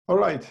All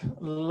right,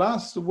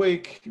 last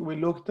week we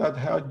looked at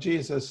how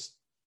Jesus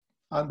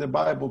and the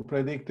Bible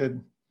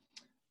predicted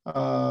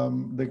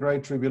the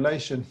Great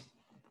Tribulation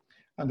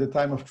and the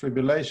time of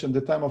tribulation, the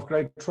time of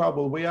great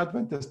trouble. We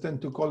Adventists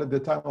tend to call it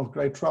the time of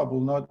great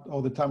trouble,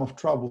 or the time of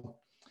trouble,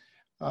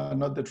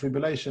 not the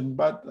tribulation,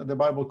 but the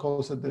Bible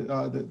calls it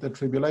the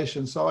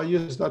tribulation. So I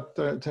used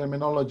that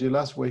terminology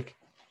last week.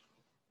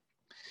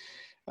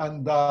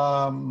 And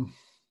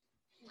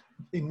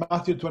in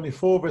Matthew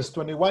 24, verse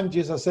 21,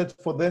 Jesus said,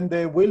 "For then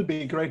there will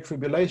be great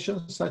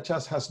tribulation, such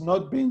as has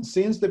not been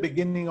since the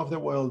beginning of the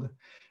world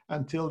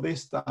until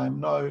this time,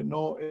 no,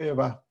 nor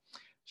ever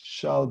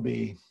shall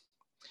be."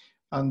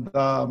 And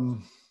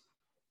the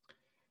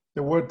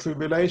word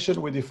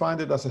tribulation, we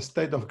defined it as a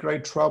state of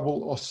great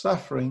trouble or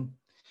suffering.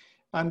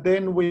 And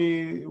then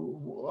we,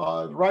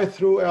 right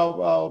through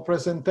our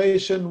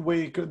presentation,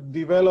 we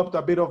developed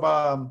a bit of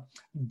a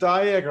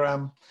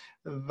diagram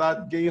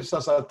that gives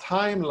us a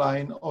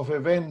timeline of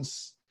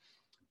events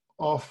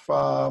of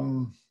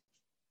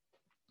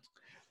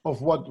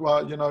what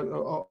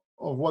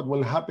of what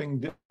will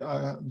happen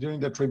during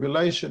the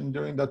tribulation,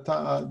 during that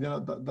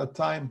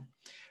time.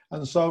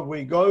 And so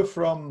we go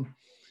from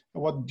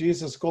what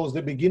Jesus calls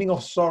the beginning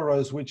of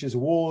sorrows, which is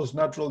wars,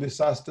 natural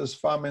disasters,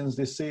 famines,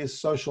 disease,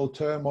 social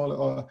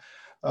turmoil,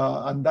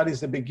 and that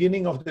is the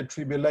beginning of the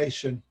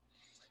tribulation.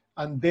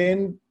 And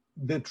then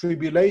the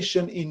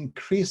tribulation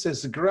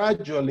increases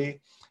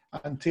gradually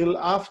until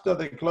after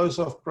the close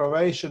of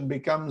probation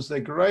becomes the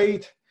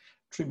great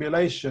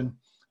tribulation,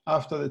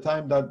 after the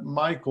time that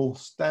Michael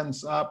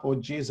stands up or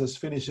Jesus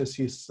finishes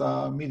his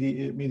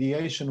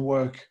mediation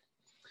work.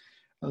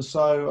 And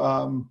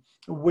so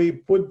we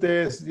put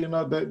this, the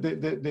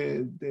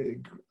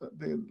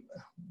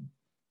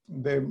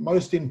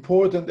most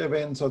important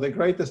events or the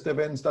greatest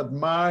events that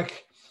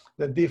mark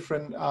the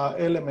different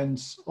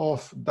elements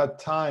of that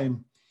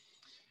time.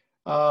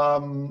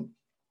 When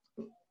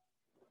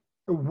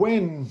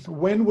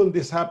will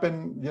this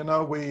happen?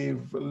 We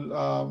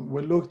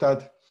looked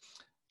at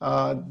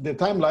the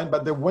timeline,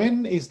 but the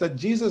when is that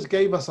Jesus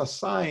gave us a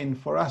sign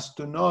for us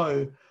to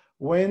know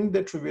when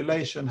the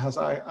tribulation has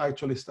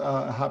actually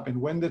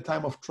happened, when the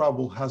time of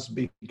trouble has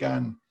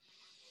begun.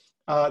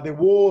 The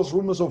wars,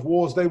 rumors of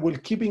wars, they will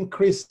keep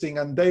increasing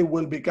and they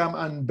will become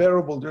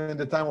unbearable during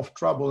the time of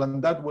trouble, and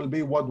that will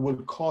be what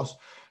will cause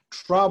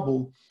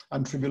trouble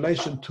and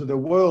tribulation to the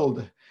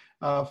world.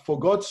 For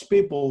God's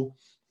people,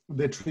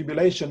 the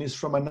tribulation is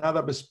from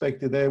another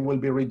perspective. There will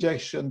be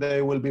rejection,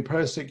 there will be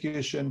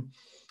persecution,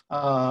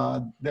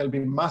 there'll be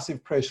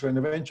massive pressure, and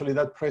eventually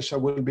that pressure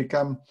will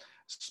become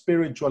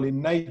spiritual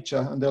in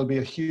nature, and there'll be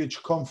a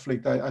huge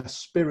conflict, a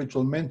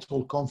spiritual,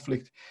 mental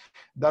conflict.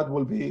 That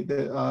will be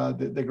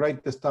the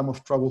greatest time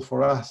of trouble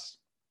for us.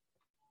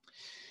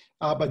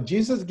 But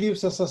Jesus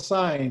gives us a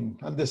sign,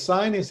 and the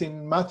sign is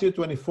in Matthew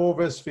 24,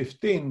 verse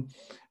 15,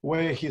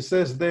 where he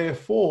says,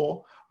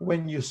 "Therefore,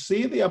 when you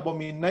see the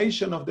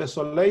abomination of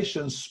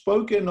desolation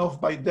spoken of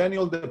by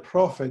Daniel the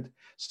prophet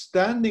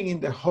standing in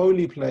the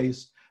holy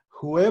place,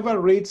 whoever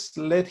reads,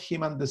 let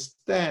him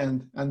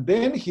understand." And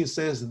then he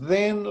says,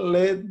 "Then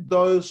let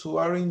those who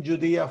are in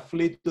Judea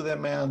flee to the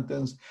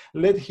mountains.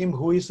 Let him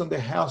who is on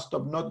the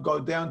housetop not go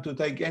down to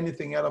take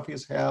anything out of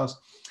his house.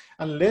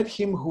 And let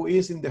him who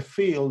is in the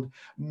field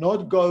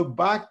not go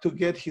back to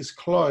get his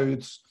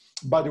clothes.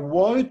 But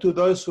woe to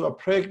those who are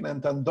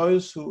pregnant and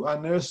those who are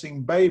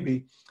nursing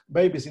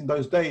babies in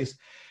those days.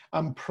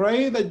 And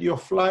pray that your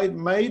flight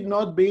may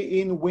not be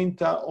in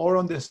winter or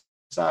on the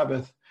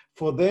Sabbath.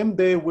 For them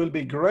there will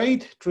be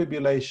great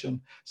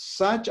tribulation,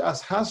 such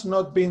as has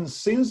not been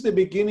since the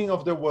beginning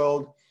of the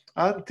world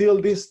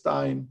until this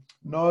time,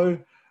 no,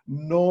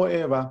 nor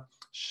ever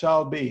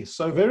shall be."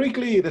 So very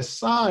clear, the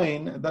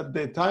sign that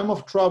the time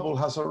of trouble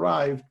has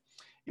arrived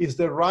is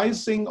the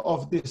rising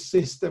of this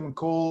system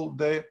called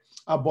the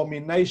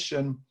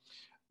abomination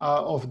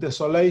of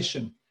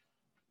desolation.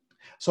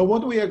 So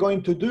what we are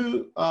going to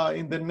do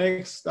in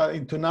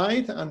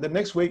tonight and the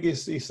next week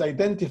is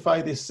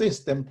identify this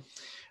system,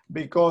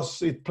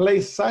 because it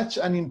plays such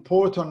an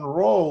important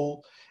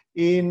role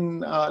in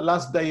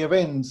last day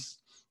events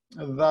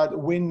that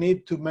we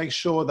need to make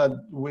sure that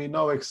we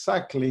know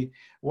exactly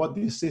what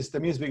this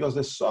system is, because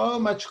there's so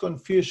much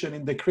confusion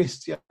in the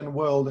Christian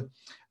world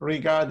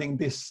regarding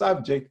this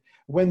subject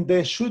when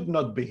there should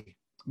not be,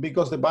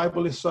 because the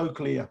Bible is so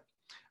clear.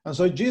 And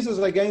so Jesus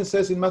again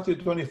says in Matthew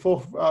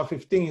 24,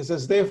 15, he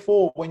says,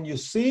 "Therefore, when you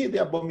see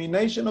the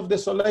abomination of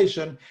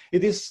desolation,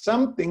 it is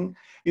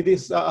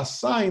a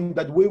sign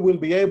that we will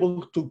be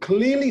able to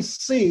clearly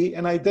see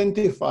and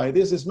identify.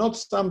 This is not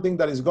something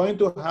that is going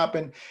to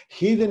happen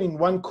hidden in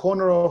one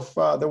corner of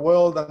the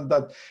world, and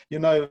that,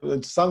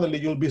 suddenly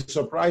you'll be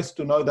surprised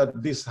to know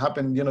that this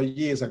happened,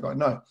 years ago.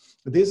 No,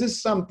 this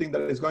is something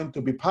that is going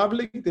to be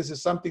public. This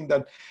is something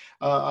that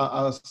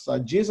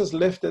Jesus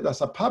left it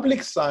as a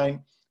public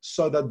sign,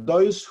 so that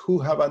those who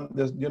have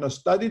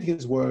studied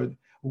his word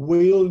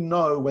will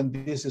know when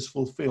this is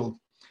fulfilled.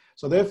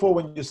 So therefore,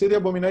 when you see the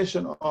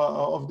abomination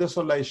of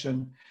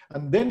desolation,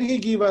 and then he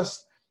gives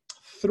us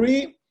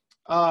three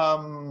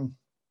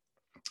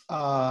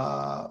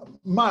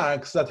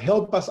marks that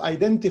help us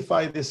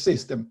identify this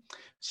system,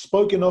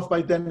 spoken of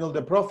by Daniel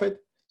the prophet,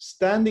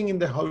 standing in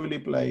the holy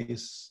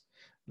place.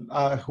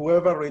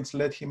 Whoever reads,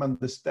 let him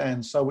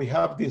understand. So we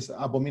have this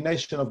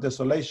abomination of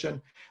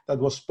desolation that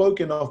was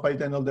spoken of by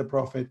Daniel the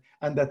prophet,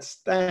 and that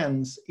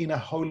stands in a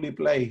holy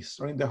place,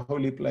 or in the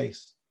holy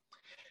place.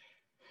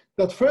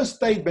 That first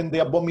statement, the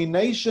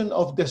abomination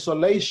of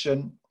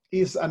desolation,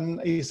 is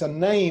a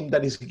name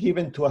that is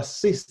given to a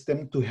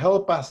system to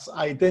help us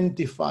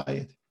identify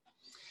it.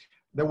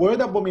 The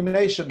word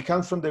abomination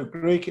comes from the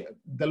Greek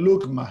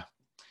delugma,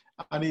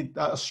 and it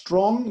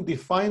Strong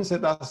defines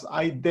it as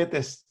a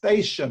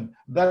detestation.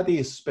 That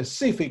is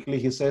specifically,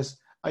 he says,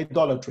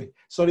 idolatry.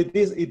 So it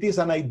is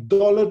an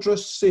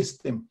idolatrous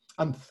system.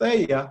 And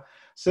Thea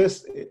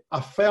says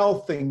a foul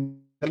thing.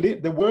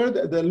 The word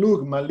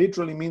delugma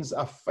literally means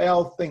a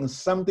foul thing,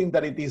 something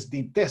that it is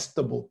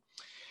detestable,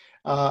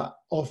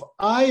 of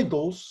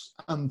idols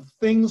and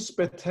things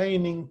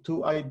pertaining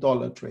to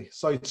idolatry.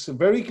 So it's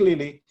very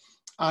clearly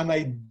an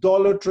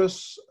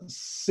idolatrous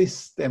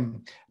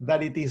system,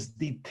 that it is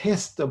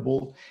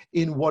detestable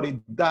in what it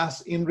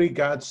does in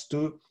regards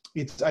to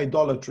its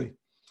idolatry.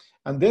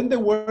 And then the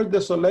word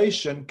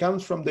desolation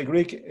comes from the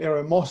Greek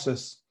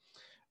eremoses,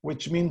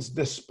 which means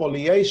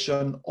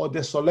despoliation or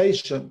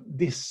desolation,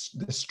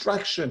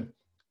 destruction.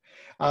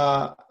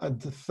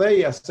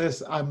 Thea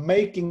says, I'm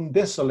making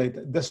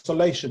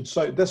desolation.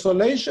 So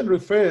desolation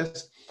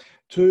refers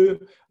to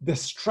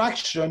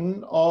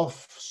destruction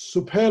of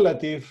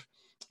superlative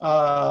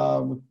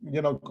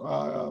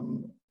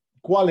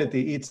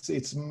quality. It's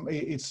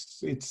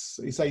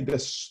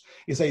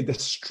a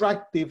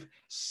destructive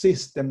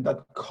system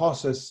that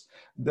causes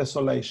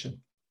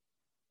desolation.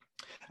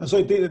 And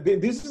so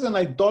this is an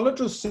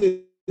idolatrous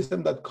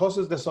system that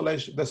causes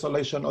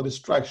desolation or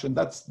destruction.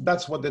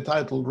 That's what the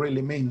title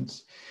really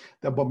means,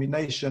 the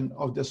abomination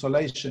of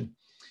desolation.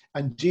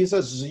 And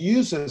Jesus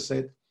uses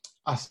it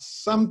as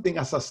something,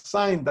 as a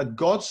sign that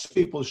God's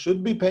people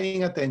should be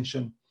paying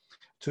attention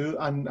to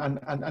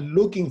and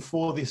looking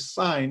for this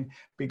sign,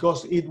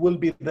 because it will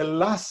be the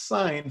last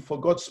sign for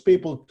God's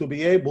people to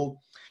be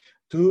able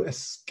to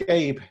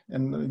escape.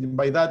 And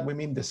by that we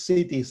mean the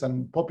cities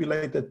and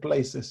populated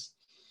places.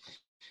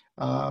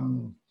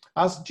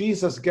 As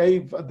Jesus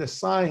gave the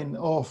sign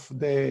of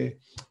the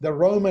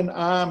Roman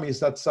armies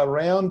that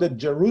surrounded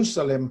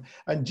Jerusalem,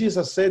 and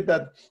Jesus said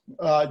that,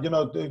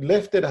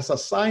 left it as a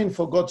sign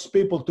for God's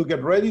people to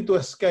get ready to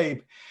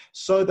escape,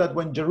 so that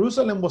when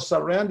Jerusalem was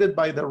surrounded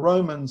by the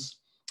Romans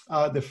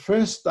the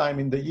first time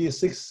in the year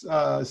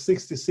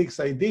 66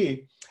 AD,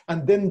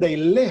 and then they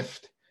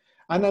left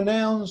and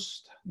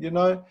announced,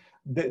 the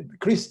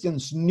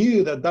Christians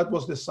knew that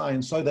was the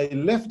sign. So they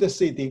left the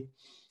city,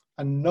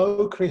 and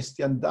no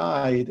Christian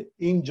died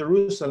in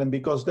Jerusalem,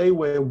 because they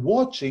were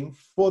watching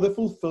for the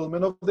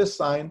fulfillment of the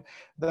sign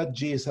that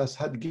Jesus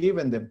had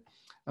given them.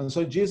 And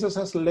so Jesus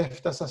has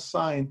left us a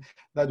sign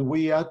that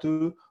we are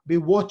to be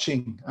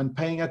watching and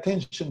paying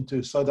attention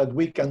to, so that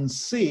we can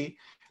see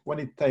when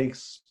it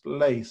takes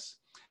place.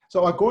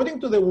 So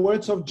according to the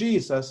words of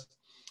Jesus,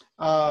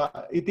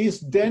 it is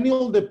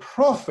Daniel the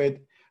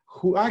prophet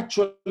who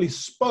actually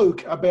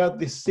spoke about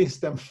this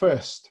system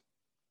first.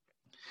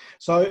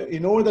 So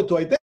in order to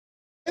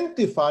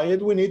identify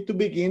it, we need to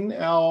begin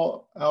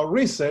our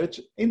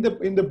research in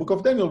the book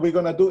of Daniel. We're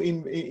going to do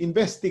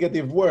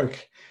investigative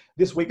work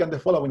this week and the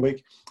following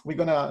week. We're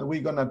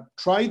gonna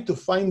try to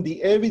find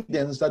the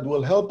evidence that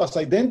will help us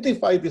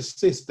identify this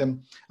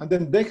system, and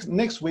then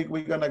next week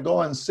we're gonna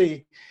go and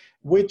see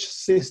which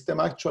system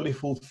actually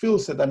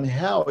fulfills it and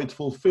how it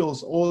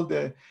fulfills all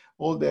the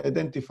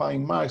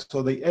identifying marks,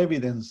 or the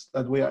evidence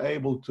that we are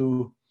able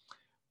to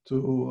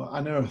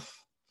unearth.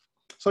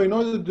 So in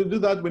order to do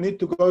that, we need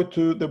to go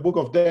to the book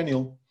of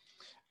Daniel,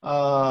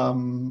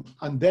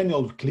 and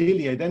Daniel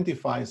clearly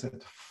identifies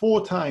it.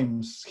 4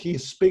 times he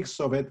speaks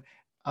of it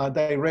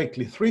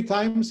directly. 3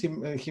 times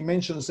he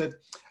mentions it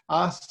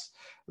as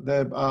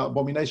the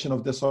abomination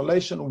of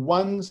desolation.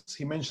 Once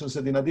he mentions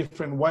it in a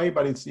different way,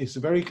 but it's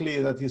very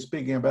clear that he's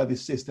speaking about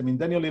this system. In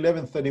Daniel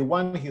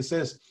 11:31, he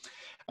says,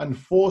 and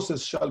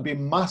forces shall be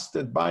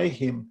mustered by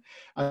him,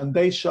 and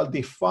they shall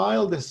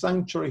defile the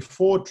sanctuary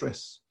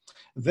fortress.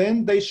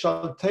 Then they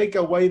shall take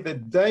away the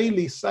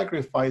daily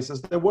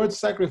sacrifices. The word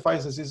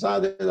sacrifices is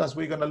added, as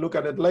we're going to look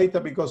at it later,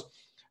 because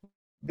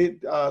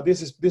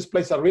this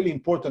plays a really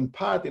important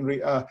part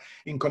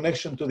in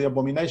connection to the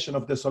abomination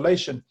of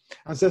desolation.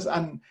 And says,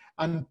 and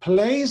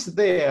place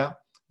there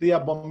the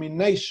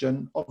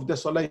abomination of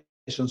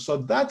desolation. So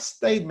that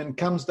statement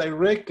comes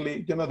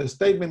directly, the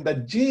statement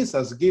that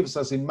Jesus gives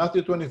us in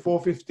Matthew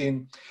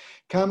 24:15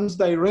 comes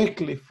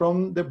directly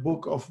from the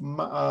book of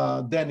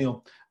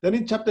Daniel. Then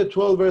in chapter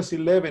 12, verse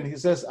 11, he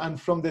says, and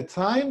from the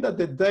time that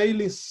the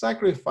daily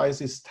sacrifice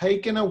is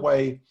taken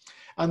away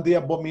and the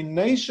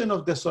abomination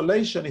of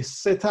desolation is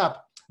set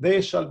up,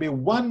 there shall be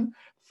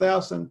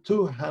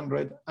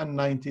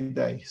 1,290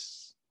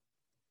 days.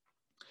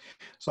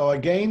 So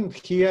again,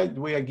 here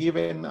we are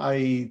given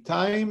a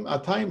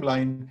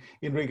timeline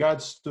in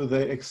regards to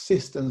the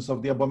existence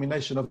of the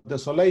abomination of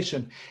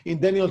desolation. In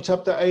Daniel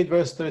chapter 8,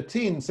 verse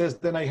 13 says,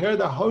 "Then I heard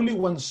a holy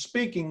one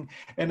speaking,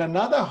 and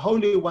another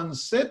holy one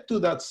said to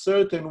that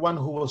certain one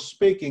who was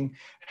speaking,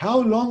 how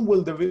long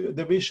will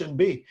the vision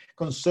be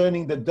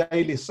concerning the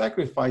daily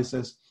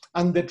sacrifices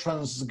and the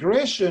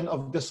transgression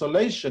of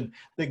desolation,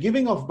 the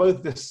giving of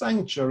both the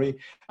sanctuary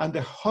and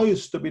the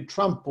host to be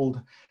trampled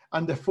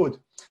underfoot?"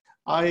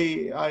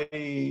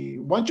 I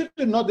want you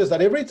to notice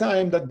that every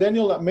time that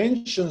Daniel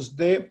mentions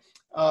the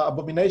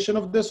abomination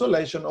of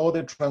desolation or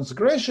the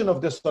transgression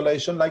of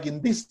desolation, like in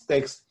this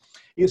text,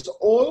 is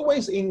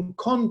always in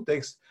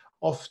context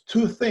of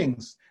two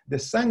things: the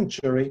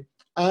sanctuary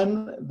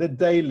and the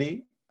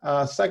daily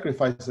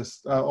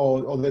sacrifices,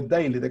 or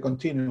the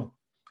continual.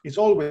 It's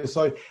always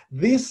so.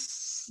 The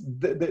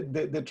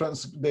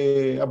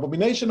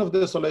abomination of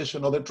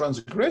desolation or the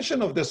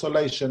transgression of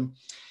desolation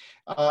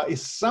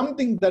is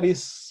something that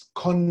is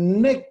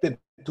connected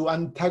to,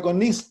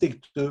 antagonistic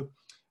to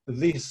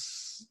the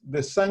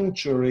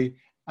sanctuary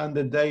and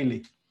the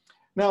daily.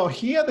 Now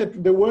here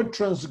the word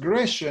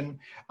transgression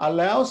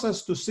allows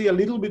us to see a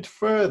little bit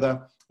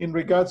further in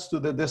regards to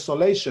the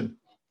desolation.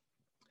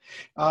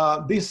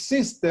 This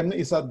system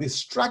is a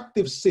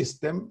destructive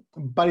system,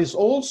 but it's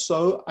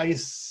also it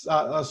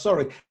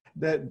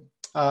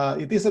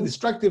is a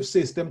destructive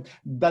system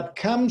that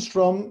comes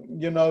from,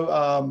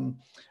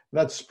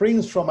 that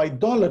springs from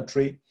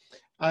idolatry.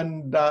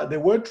 And the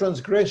word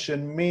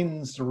transgression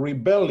means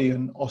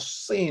rebellion or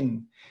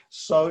sin.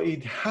 So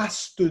it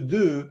has to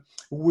do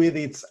with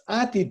its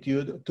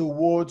attitude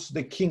towards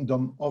the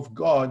kingdom of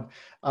God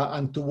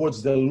and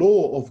towards the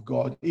law of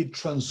God. It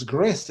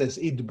transgresses,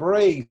 it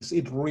breaks,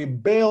 it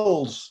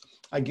rebels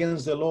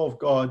against the law of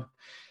God.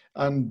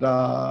 And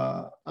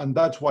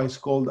that's why it's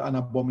called an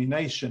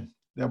abomination,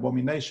 the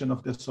abomination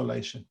of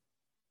desolation.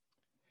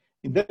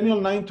 In Daniel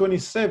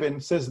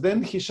 9:27 says,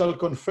 "Then he shall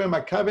confirm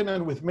a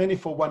covenant with many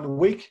for 1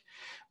 week,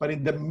 but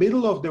in the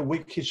middle of the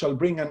week he shall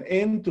bring an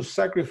end to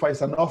sacrifice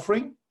and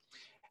offering.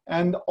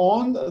 And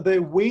on the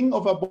wing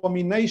of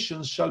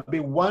abominations shall be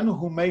one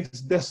who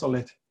makes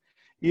desolate,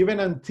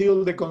 even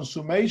until the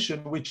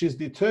consummation which is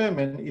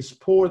determined is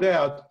poured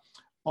out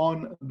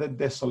on the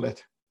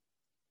desolate."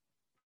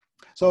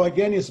 So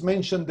again, it's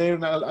mentioned there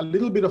in a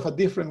little bit of a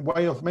different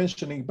way of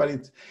mentioning, but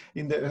it's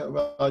in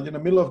the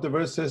middle of the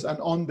verses, "And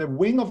on the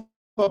wing of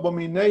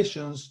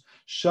abominations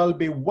shall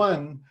be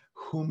one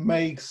who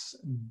makes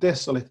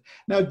desolate."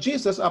 Now,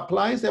 Jesus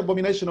applies the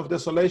abomination of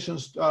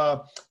desolations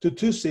to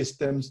two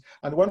systems,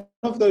 and one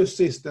of those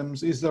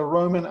systems is the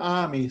Roman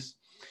armies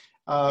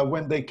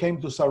when they came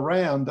to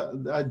surround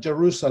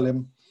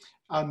Jerusalem,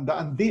 and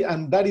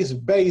that is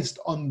based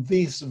on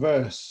this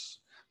verse.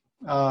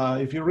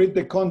 If you read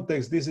the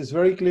context, this is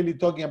very clearly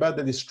talking about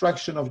the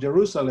destruction of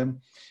Jerusalem,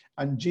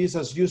 and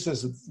Jesus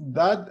uses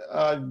that,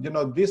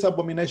 this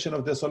abomination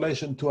of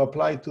desolation to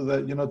apply to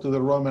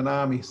the Roman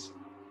armies.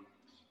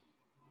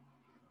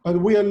 But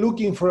we are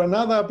looking for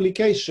another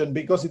application,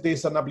 because it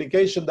is an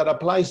application that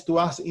applies to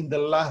us in the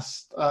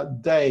last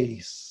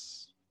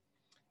days.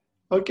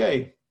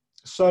 Okay,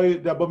 so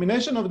the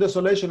abomination of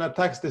desolation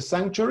attacks the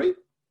sanctuary,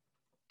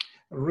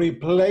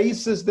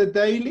 replaces the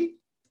daily,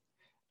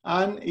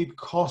 and it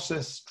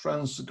causes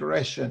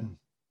transgression.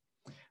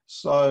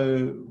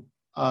 So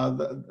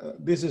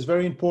this is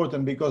very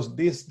important, because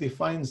this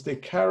defines the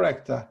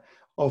character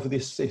of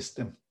this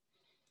system.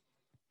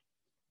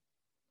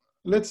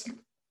 Let's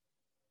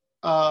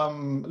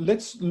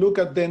look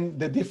at then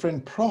the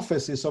different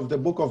prophecies of the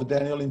book of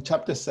Daniel in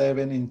chapter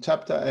 7, in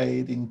chapter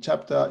 8, in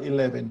chapter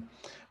 11.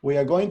 We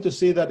are going to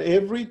see that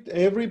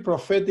every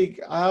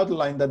prophetic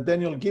outline that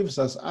Daniel gives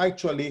us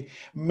actually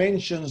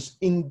mentions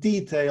in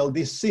detail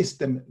this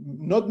system,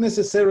 not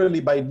necessarily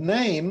by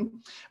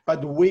name,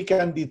 but we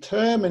can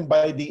determine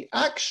by the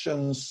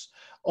actions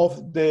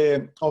of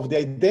the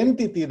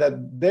identity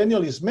that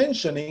Daniel is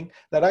mentioning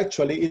that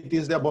actually it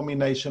is the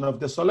abomination of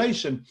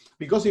desolation.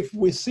 Because if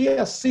we see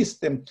a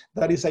system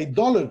that is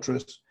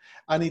idolatrous,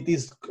 and it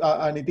is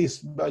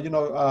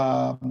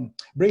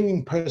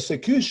bringing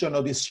persecution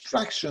or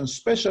distraction,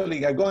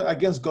 especially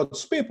against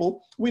God's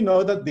people, we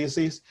know that this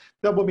is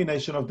the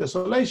abomination of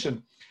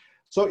desolation.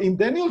 So in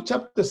Daniel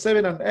chapter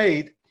 7 and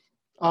 8,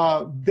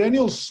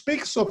 Daniel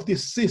speaks of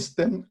this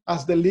system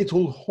as the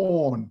little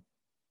horn.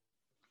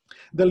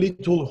 The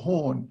little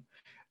horn.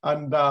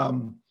 And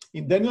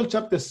in Daniel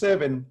chapter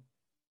 7,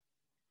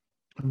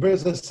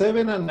 verses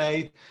 7 and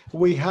 8,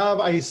 we have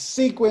a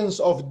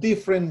sequence of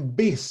different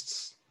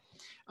beasts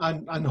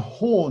and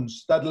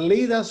horns that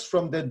lead us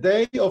from the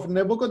day of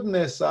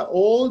Nebuchadnezzar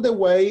all the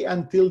way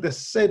until the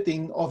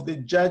setting of the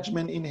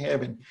judgment in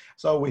heaven.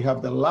 So we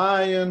have the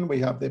lion, we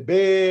have the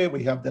bear,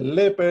 we have the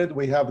leopard,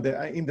 we have the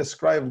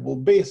indescribable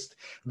beast.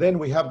 Then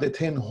we have the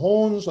 10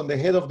 horns on the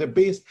head of the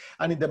beast.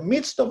 And in the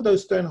midst of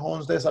those 10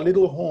 horns, there's a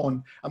little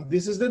horn. And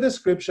this is the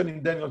description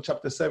in Daniel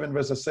chapter 7,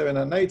 verses 7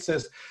 and 8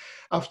 says,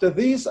 "After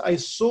this I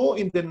saw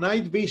in the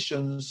night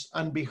visions,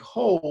 and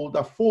behold,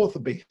 a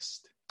fourth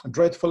beast.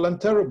 dreadful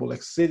and terrible,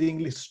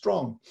 exceedingly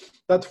strong.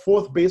 That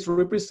fourth beast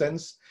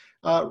represents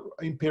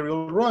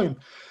imperial Rome.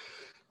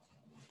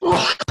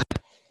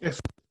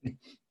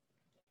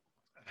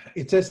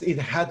 It says it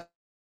had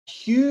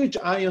huge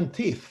iron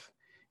teeth.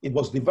 It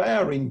was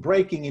devouring,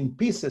 breaking in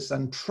pieces,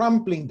 and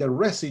trampling the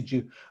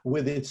residue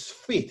with its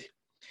feet.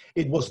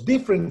 It was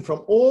different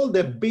from all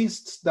the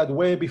beasts that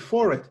were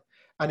before it,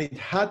 and it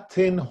had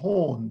 10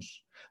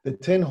 horns. The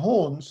 10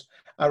 horns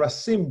are a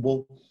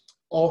symbol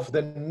of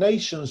the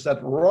nations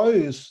that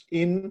rose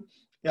in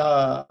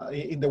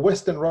the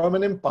Western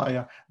Roman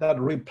Empire that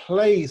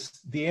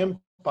replaced the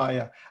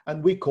empire,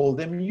 and we call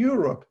them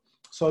Europe.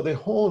 So the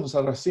horns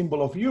are a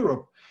symbol of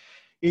Europe.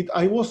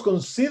 I was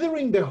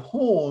considering the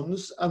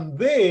horns, and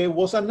there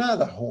was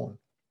another horn,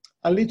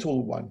 a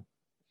little one,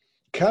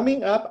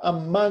 coming up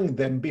among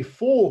them,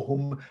 before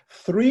whom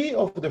 3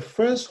 of the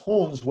first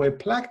horns were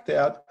plucked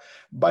out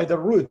by the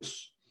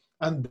roots.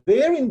 And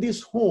there in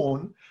this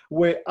horn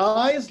were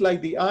eyes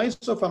like the eyes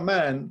of a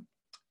man,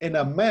 and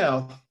a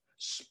mouth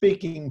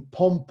speaking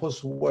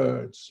pompous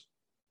words.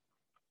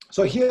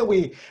 So here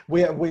we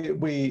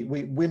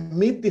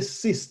meet this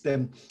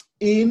system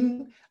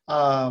in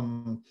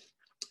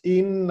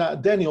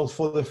Daniel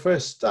for the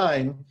first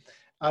time,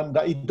 and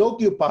it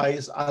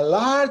occupies a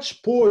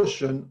large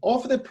portion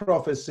of the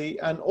prophecy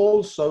and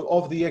also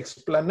of the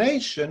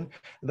explanation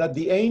that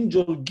the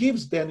angel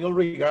gives Daniel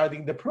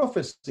regarding the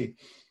prophecy.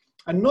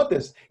 And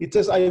notice, it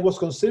says, I was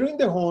considering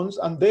the horns,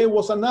 and there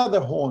was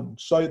another horn.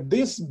 So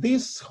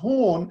this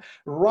horn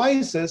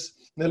rises,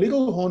 the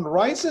little horn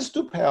rises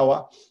to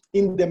power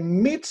in the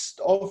midst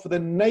of the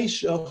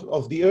nation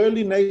of the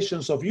early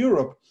nations of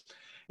Europe.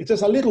 It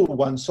says a little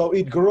one, so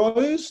it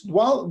grows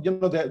while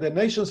the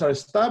nations are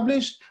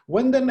established.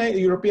 When the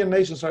European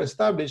nations are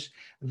established,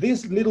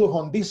 this little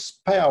horn, this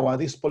power,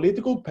 this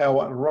political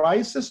power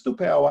rises to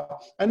power,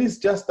 and it's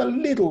just a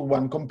little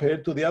one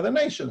compared to the other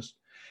nations.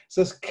 It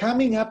says,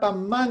 coming up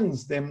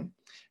amongst them,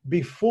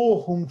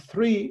 before whom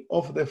 3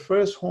 of the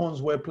first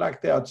horns were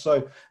plucked out.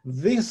 So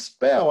this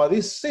power,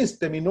 this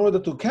system, in order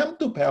to come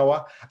to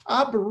power,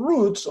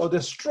 uproots or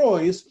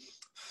destroys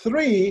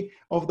 3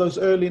 of those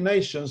early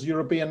nations,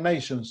 European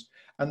nations.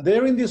 And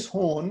there in this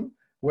horn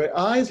were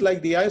eyes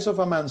like the eyes of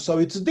a man. So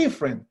it's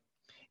different.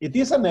 It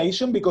is a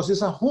nation because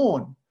it's a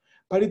horn,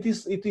 but it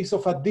is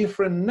of a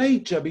different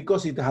nature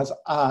because it has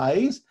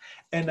eyes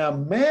and a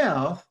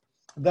mouth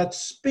that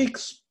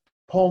speaks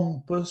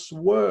pompous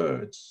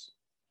words.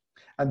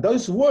 And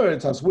those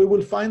words, as we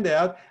will find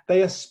out,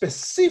 they are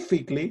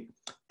specifically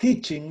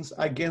teachings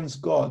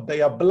against God.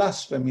 They are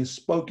blasphemies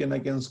spoken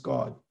against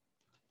God.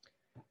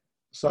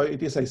 So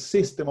it is a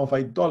system of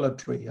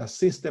idolatry, a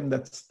system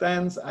that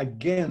stands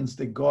against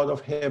the God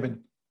of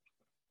heaven.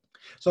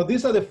 So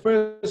these are the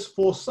first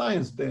 4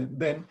 signs.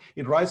 Then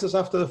it rises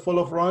after the fall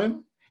of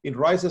Rome. It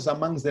rises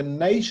amongst the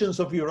nations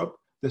of Europe,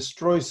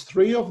 destroys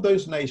 3 of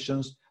those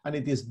nations, and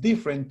it is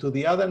different to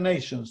the other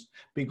nations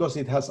because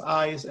it has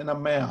eyes and a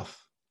mouth.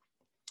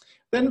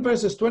 Then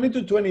verses 20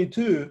 to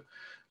 22,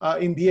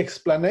 in the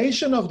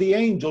explanation of the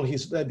angel,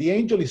 the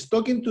angel is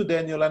talking to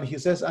Daniel, and he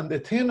says, and the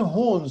 10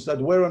 horns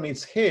that were on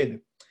its head,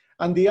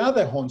 and the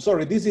other horn.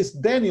 Sorry, this is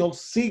Daniel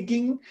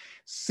seeking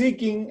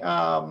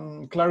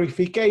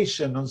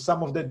clarification on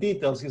some of the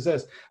details. He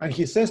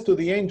says to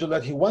the angel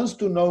that he wants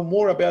to know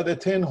more about the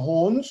 10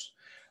 horns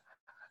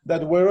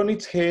that were on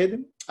its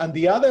head, and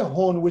the other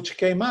horn which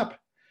came up,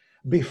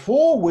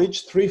 before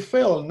which 3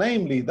 fell,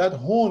 namely that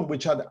horn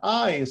which had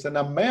eyes and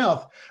a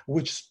mouth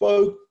which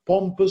spoke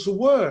pompous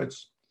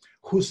words,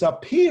 whose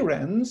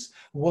appearance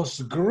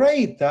was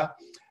greater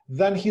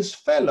than his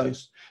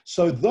fellows.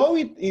 So though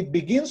it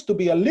begins to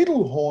be a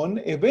little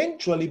horn,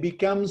 eventually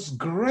becomes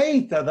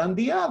greater than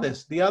the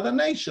others, the other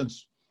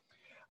nations.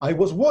 I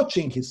was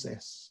watching, he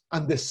says,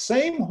 and the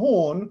same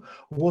horn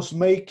was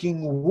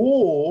making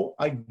war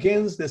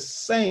against the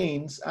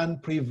saints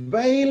and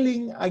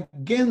prevailing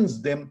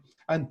against them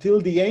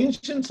until the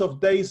Ancients of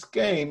Days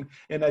came,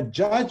 and a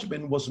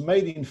judgment was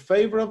made in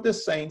favor of the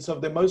saints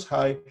of the Most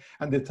High,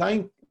 and the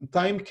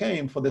time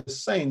came for the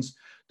saints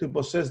to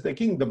possess the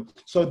kingdom.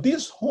 So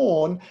this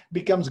horn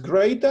becomes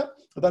greater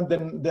than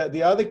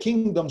the other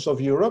kingdoms of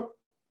Europe,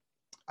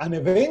 and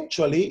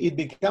eventually it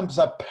becomes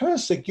a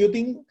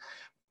persecuting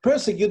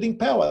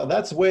power.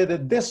 That's where the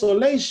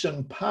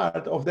desolation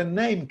part of the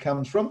name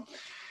comes from.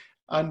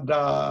 And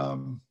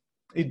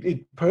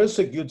it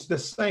persecutes the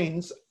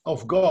saints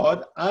of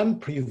God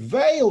and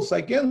prevails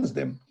against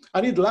them.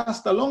 And it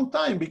lasts a long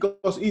time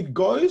because it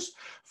goes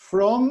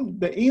from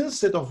the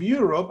inset of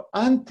Europe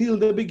until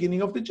the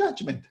beginning of the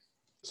judgment.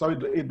 So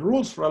it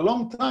rules for a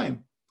long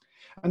time.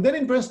 And then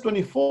in verse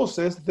 24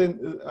 says,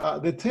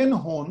 the 10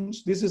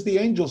 horns, this is the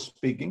angel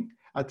speaking,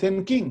 are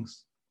 10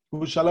 kings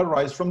who shall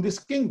arise from this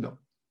kingdom.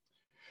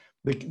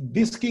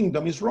 This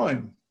kingdom is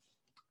Rome.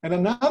 And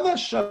another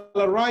shall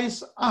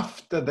arise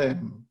after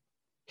them.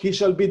 He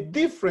shall be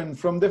different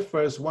from the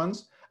first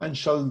ones and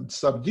shall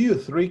subdue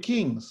 3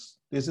 kings.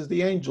 This is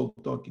the angel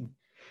talking.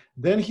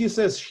 Then he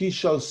says, he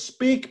shall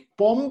speak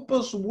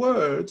pompous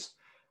words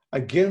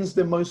against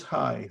the Most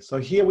High. So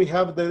here we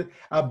have the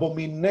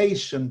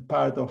abomination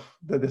part of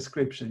the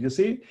description. You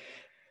see,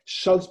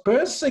 shall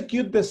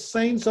persecute the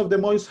saints of the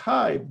Most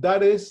High.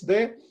 That is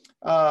the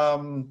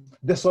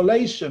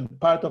desolation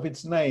part of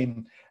its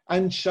name,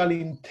 and shall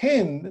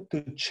intend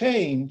to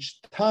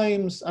change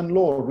times and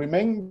law.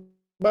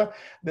 Remember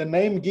the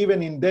name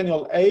given in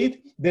Daniel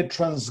 8, the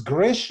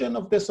transgression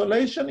of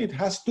desolation. It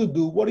has to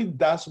do what it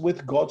does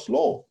with God's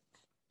law.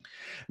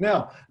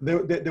 Now,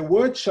 the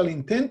word shall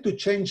intend to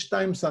change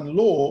times and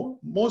law,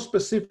 more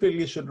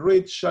specifically should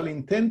read, shall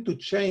intend to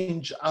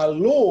change a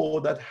law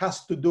that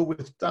has to do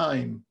with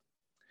time.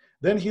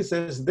 Then he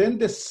says, then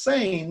the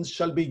saints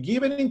shall be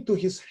given into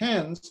his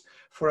hands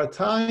for a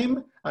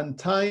time and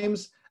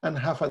times and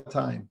half a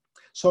time.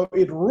 So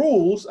it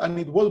rules and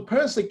it will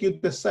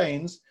persecute the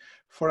saints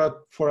for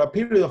a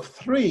period of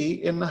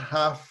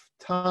 3.5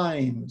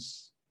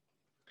 times.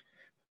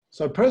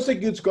 So it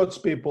persecutes God's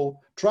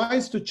people,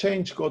 tries to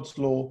change God's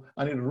law,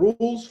 and it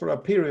rules for a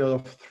period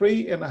of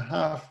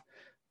 3.5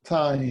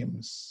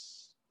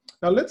 times.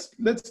 Now let's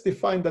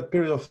define that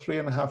period of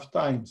 3.5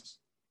 times.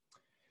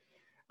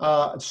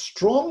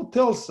 Strong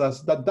tells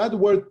us that that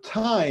word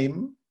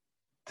time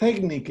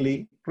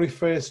technically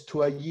refers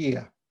to a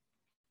year,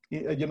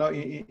 you know,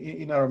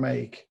 in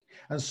Aramaic.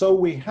 And so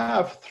we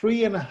have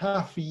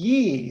 3.5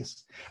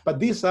 years, but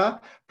these are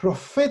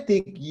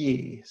prophetic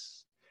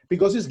years.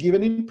 Because it's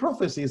given in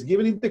prophecy, it's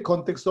given in the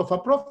context of a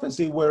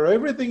prophecy where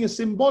everything is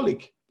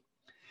symbolic.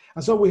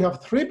 And so we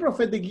have 3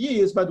 prophetic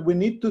years, but we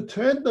need to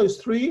turn those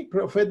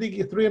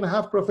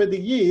 3.5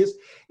 prophetic years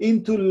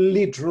into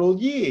literal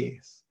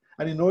years.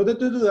 And in order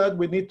to do that,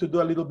 we need to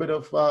do a little bit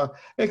of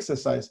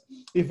exercise.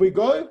 If we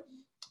go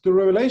to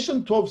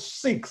Revelation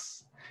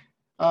 12:6,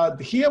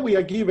 here we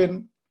are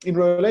given, in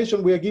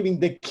Revelation, we are giving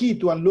the key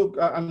to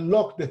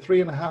unlock the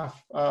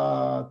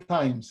 3.5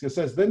 times. It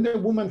says, then the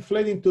woman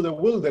fled into the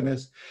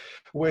wilderness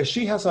where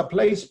she has a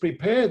place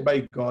prepared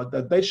by God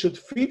that they should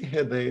feed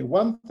her there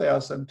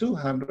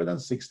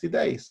 1,260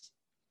 days.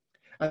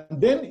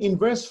 And then in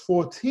verse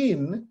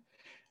 14,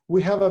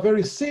 we have a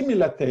very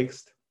similar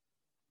text,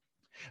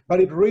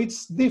 but it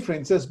reads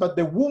different. It says, but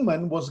the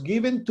woman was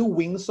given 2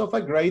 wings of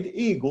a great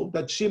eagle,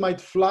 that she might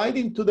fly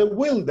into the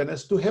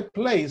wilderness to her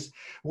place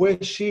where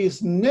she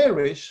is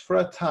nourished for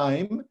a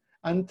time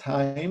and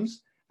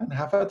times and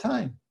half a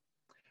time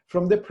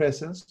from the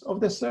presence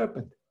of the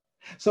serpent.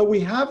 So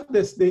we have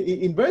this,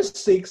 in verse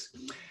 6,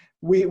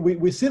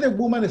 we see the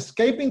woman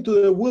escaping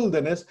to the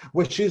wilderness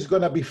where she's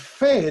going to be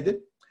fed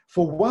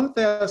for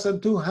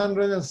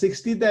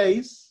 1,260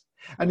 days.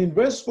 And in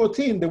verse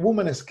 14, the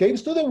woman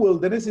escapes to the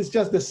wilderness. It's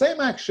just the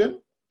same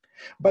action,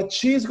 but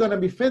she's going to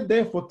be fed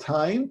there for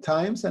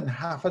times, and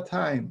half a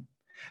time.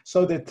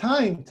 So the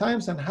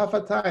times, and half a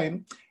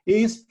time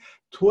is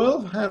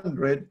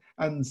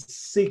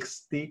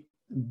 1,260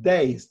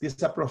 days.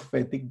 These are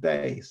prophetic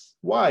days.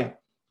 Why?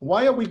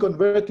 Why are we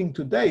converting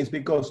to days?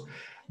 Because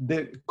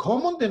the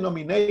common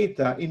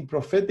denominator in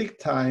prophetic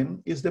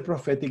time is the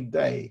prophetic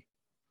day.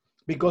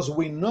 Because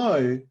we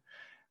know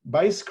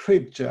by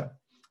scripture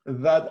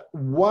that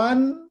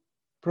 1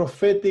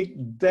 prophetic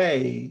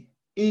day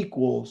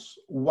equals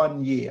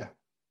 1 year.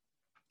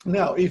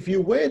 Now, if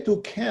you were to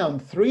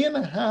count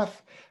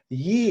 3.5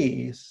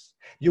 years,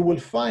 you will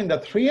find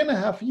that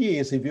 3.5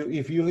 years,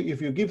 if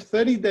you give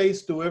 30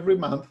 days to every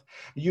month,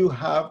 you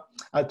have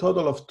a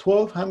total of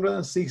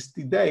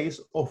 1,260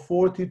 days or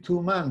 42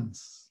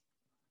 months.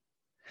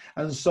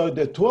 And so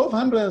the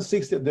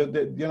 1,260, the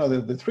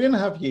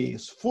 3.5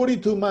 years,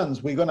 42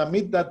 months, we're going to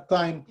meet that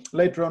time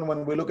later on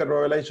when we look at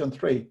Revelation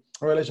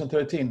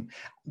 13,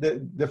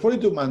 the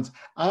 42 months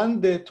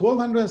and the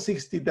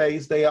 1,260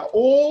 days, they are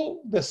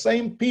all the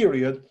same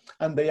period,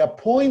 and they are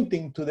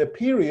pointing to the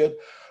period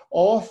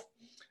of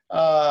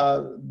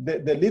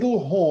the little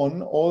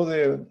horn, or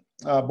the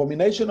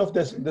abomination of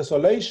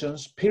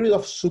desolations, period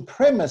of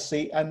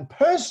supremacy and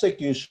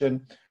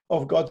persecution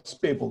of God's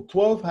people,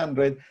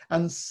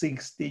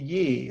 1,260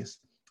 years.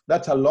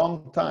 That's a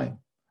long time.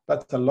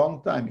 That's a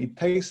long time. It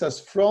takes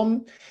us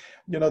from,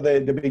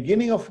 the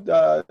beginning of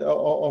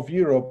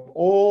Europe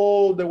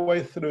all the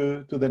way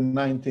through to the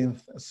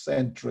 19th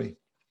century,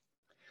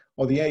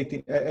 or the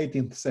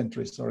 18th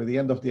century, sorry, the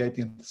end of the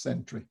 18th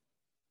century.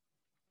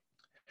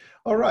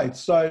 All right,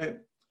 so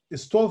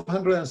it's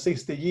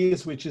 1,260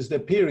 years, which is the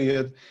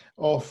period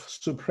of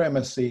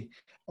supremacy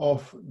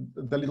of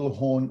the little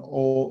horn,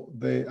 or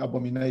the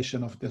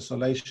abomination of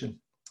desolation.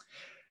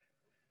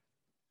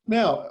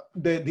 Now,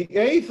 the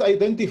eighth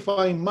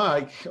identifying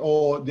mark,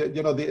 or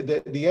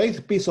the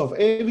eighth piece of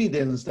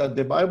evidence that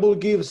the Bible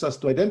gives us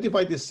to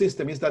identify this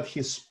system, is that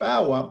his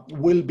power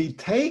will be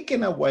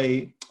taken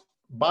away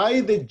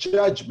by the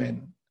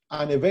judgment,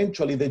 and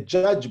eventually the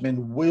judgment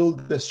will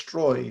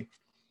destroy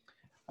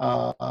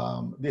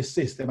this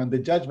system. And the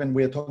judgment,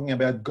 we are talking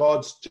about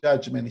God's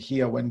judgment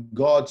here, when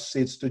God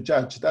sits to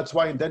judge. That's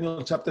why in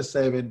Daniel chapter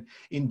 7,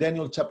 in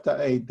Daniel chapter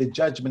 8, the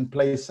judgment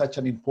plays such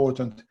an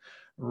important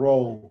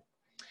role.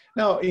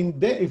 Now,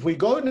 if we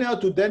go now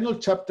to Daniel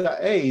chapter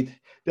 8,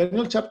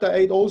 Daniel chapter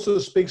 8 also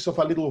speaks of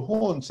a little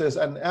horn, says,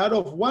 and out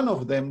of one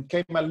of them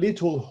came a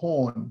little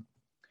horn,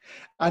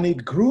 and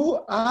it grew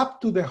up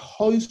to the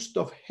host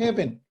of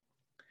heaven,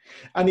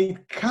 and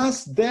it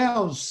cast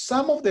down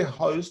some of the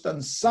host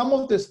and some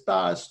of the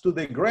stars to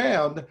the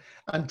ground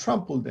and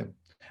trampled them.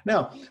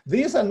 Now,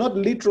 these are not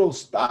literal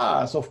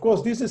stars. Of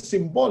course, this is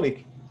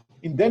symbolic.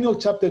 In Daniel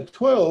chapter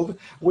 12,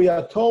 we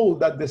are told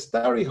that the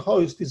starry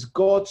host is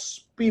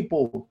God's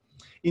people.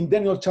 In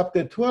Daniel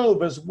chapter 12,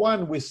 verse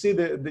 1, we see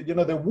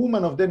the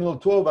woman of Daniel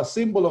 12, a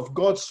symbol of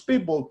God's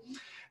people.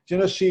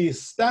 She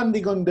is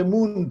standing on the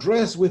moon,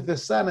 dressed with the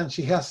sun, and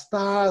she has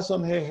stars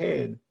on her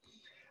head.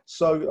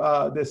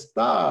 So the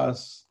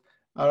stars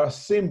are a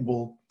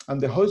symbol, and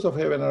the host of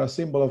heaven are a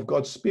symbol of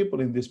God's people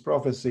in this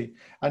prophecy.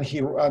 And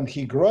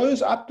he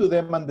grows up to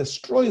them and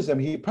destroys them.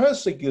 He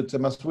persecutes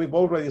them, as we've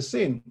already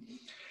seen.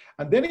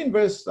 And then in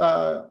verse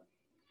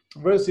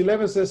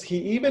 11 says, he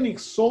even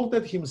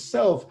exalted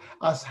himself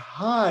as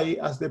high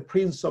as the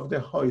prince of the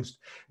host.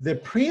 The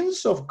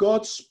prince of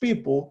God's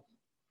people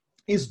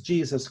is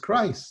Jesus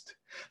Christ.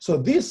 So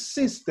this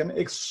system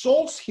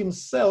exalts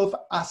himself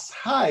as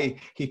high.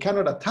 He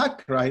cannot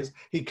attack Christ.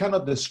 He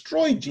cannot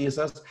destroy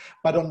Jesus.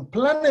 But on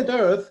planet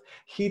Earth,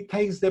 he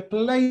takes the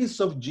place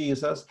of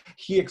Jesus.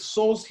 He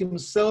exalts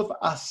himself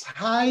as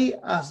high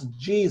as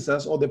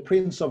Jesus, or the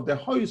prince of the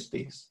host,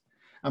 is.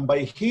 And by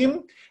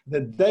him, the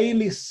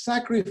daily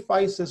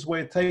sacrifices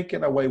were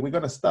taken away. We're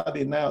going to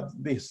study now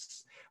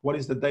this. What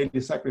is the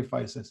daily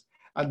sacrifices?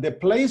 And the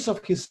place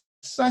of his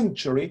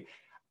sanctuary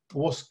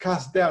was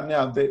cast down.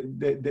 Now,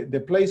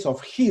 the place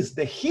of his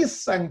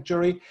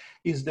sanctuary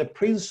is the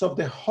prince of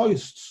the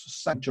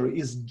host's sanctuary,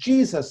 is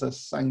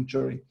Jesus'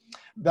 sanctuary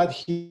that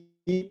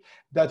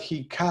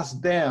he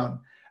cast down.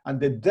 And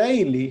the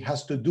daily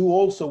has to do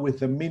also with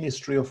the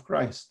ministry of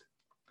Christ.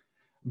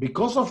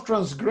 Because of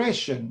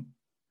transgression,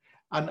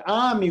 an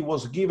army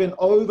was given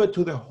over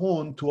to the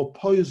horn to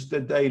oppose the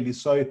daily.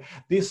 So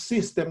this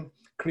system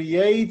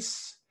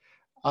creates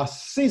a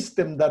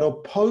system that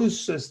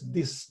opposes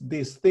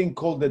this thing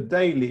called the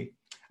daily.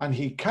 And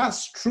he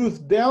casts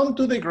truth down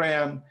to the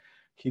ground.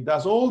 He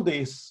does all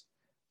this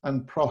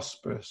and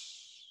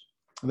prospers.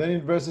 Then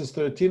in verses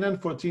 13 and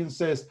 14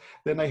 says,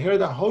 then I heard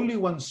a holy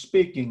one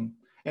speaking,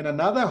 and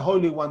another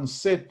holy one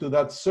said to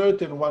that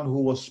certain one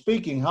who was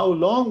speaking, how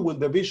long will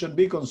the vision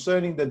be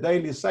concerning the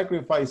daily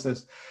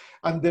sacrifices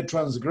and the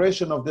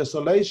transgression of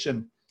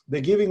desolation, the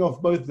giving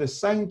of both the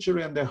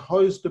sanctuary and the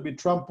host to be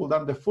trampled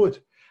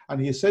underfoot? And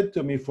he said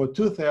to me, for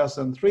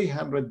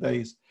 2,300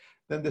 days,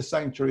 then the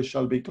sanctuary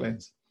shall be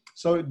cleansed.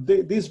 So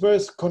this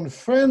verse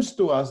confirms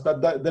to us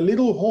that the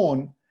little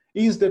horn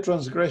is the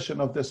transgression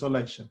of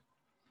desolation.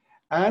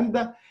 And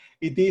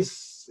it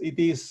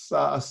is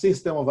a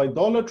system of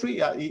idolatry.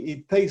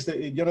 It takes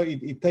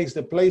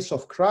the place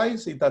of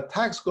Christ. It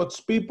attacks God's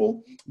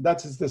people.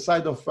 That is the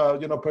side of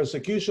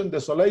persecution,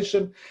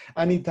 desolation,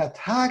 and it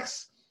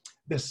attacks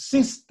the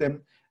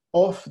system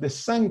of the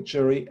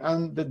sanctuary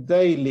and the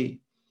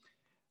daily,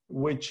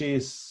 which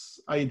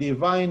is a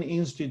divine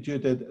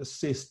instituted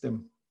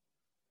system.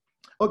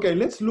 Okay,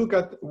 let's look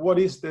at what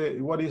is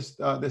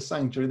the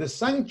sanctuary. The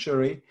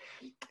sanctuary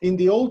in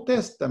the Old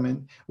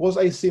Testament was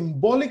a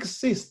symbolic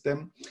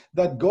system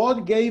that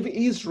God gave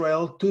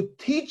Israel to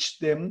teach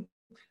them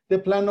the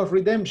plan of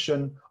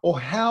redemption, or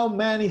how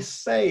man is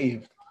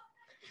saved.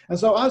 And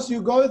so as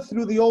you go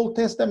through the Old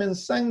Testament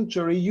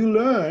sanctuary, you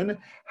learn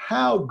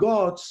how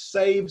God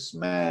saves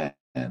man.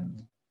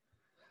 And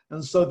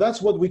so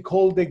that's what we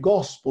call the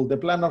gospel, the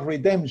plan of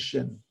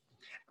redemption.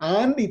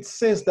 And it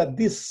says that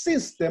this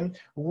system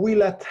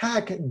will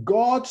attack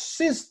God's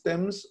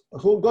system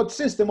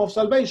of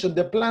salvation,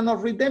 the plan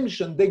of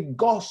redemption, the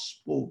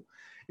gospel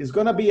is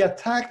going to be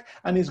attacked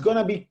and is going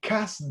to be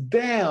cast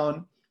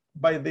down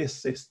by this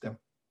system.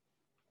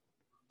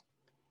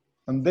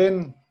 And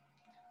then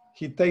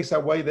he takes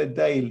away the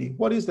daily.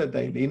 What is the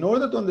daily? In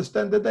order to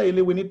understand the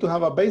daily, we need to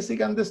have a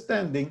basic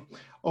understanding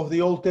of the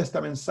Old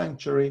Testament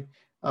sanctuary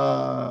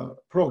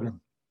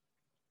program.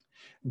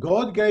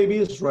 God gave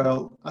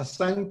Israel a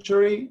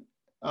sanctuary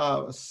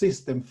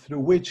system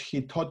through which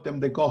he taught them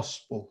the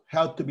gospel,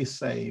 how to be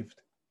saved.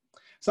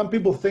 Some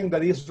people think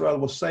that Israel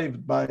was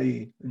saved by,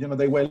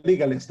 they were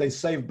legalists, they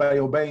saved by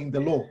obeying the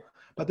law.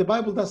 But the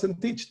Bible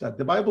doesn't teach that.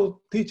 The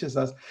Bible teaches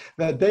us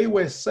that they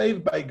were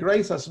saved by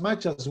grace as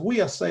much as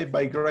we are saved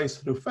by grace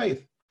through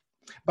faith.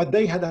 But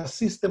they had a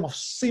system of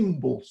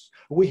symbols.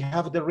 We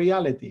have the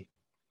reality.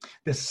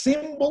 The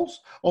symbols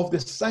of the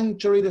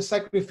sanctuary, the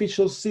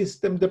sacrificial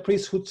system, the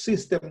priesthood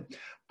system,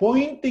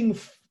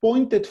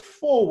 pointed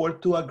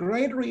forward to a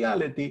great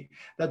reality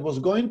that was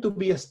going to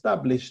be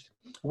established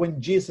when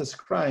Jesus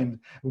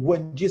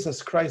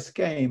Christ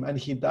came and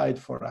he died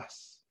for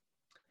us.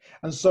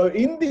 And so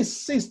in this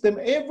system,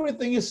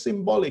 everything is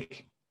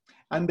symbolic.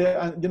 And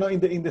in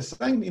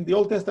the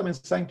Old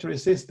Testament sanctuary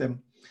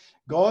system,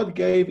 God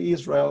gave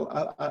Israel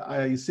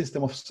a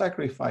system of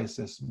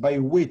sacrifices by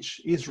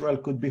which Israel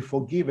could be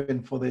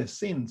forgiven for their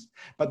sins.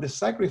 But the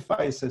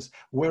sacrifices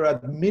were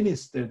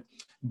administered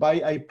by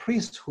a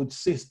priesthood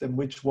system,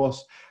 which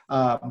was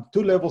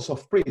 2 levels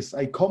of priests,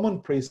 a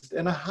common priest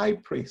and a high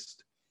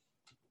priest.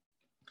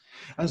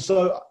 And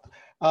so,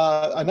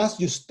 and as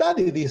you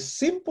study this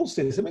simple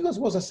system, because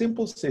it was a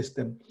simple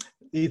system,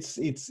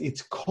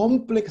 it's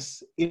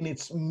complex in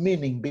its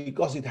meaning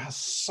because it has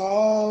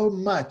so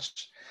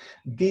much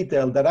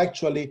detail that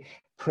actually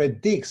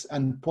predicts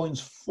and points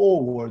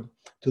forward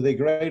to the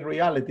great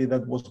reality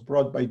that was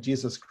brought by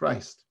Jesus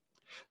Christ.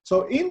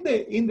 So in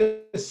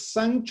the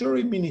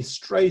sanctuary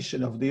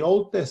ministration of the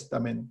Old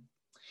Testament,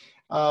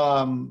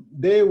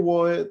 there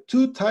were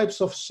 2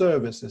 types of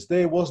services.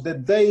 There was the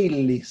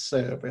daily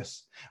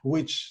service,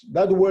 which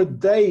that word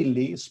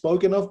daily,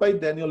 spoken of by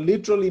Daniel,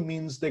 literally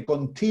means the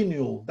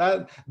continual,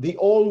 that the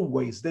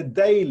always, the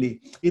daily.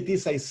 It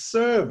is a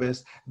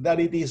service that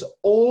it is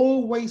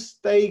always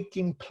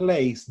taking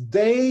place,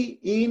 day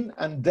in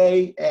and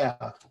day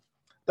out.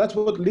 That's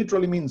what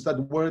literally means, that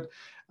word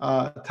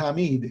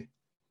tamid,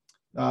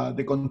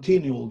 the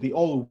continual, the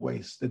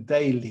always, the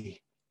daily.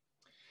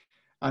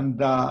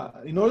 And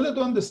in order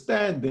to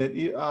understand it,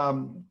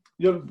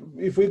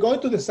 if we go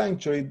to the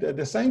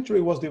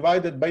sanctuary was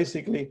divided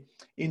basically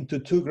into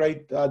 2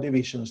 great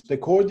divisions, the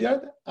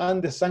courtyard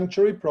and the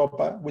sanctuary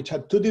proper, which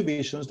had 2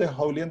 divisions, the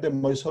holy and the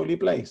most holy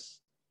place.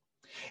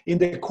 In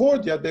the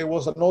courtyard, there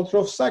was an altar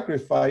of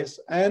sacrifice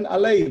and a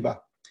laver.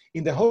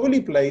 In the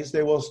holy place,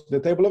 there was the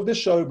table of the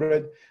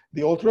showbread,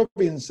 the altar of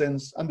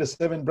incense, and the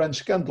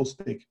 7-branch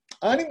candlestick.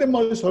 And in the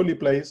most holy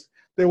place,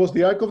 there was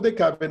the Ark of the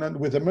Covenant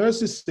with the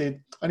mercy seat,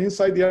 and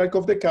inside the Ark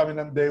of the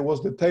Covenant, there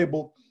was the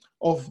table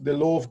of the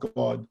law of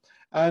God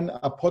and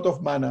a pot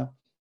of manna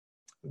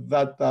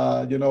that,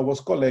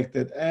 was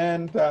collected,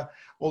 and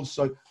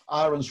also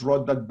Aaron's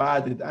rod that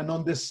budded. And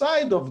on the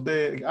side of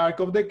the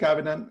Ark of the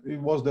Covenant, it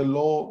was the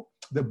law,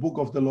 the book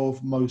of the law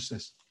of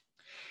Moses.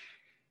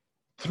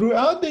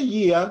 Throughout the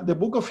year, the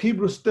book of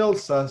Hebrews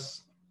tells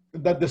us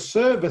that the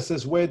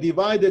services were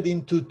divided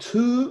into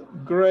 2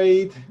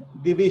 great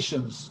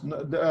divisions.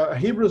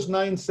 Hebrews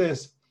 9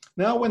 says,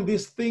 now when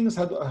these things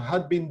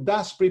had been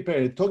thus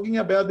prepared, talking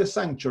about the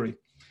sanctuary,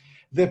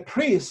 the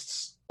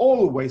priests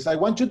always, I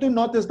want you to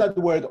notice that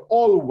word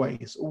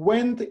always,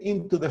 went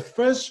into the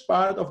first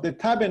part of the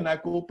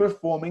tabernacle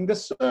performing the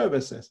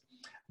services.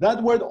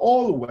 That word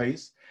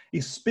always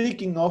is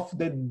speaking of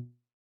the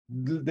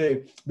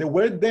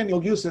word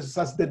Daniel uses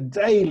as the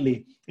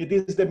daily. It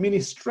is the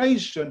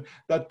ministration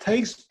that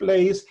takes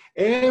place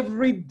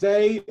every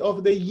day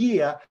of the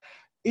year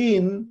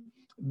in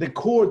the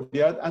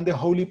courtyard and the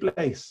holy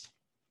place.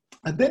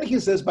 And then he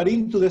says, but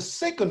into the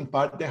second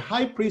part, the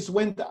high priest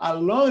went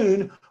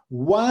alone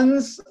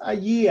once a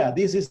year.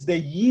 This is the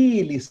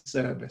yearly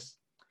service,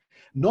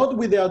 not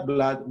without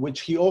blood,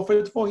 which he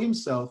offered for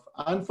himself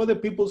and for the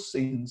people's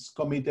sins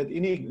committed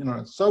in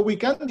ignorance. So we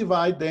can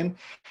divide then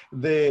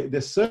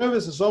the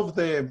services of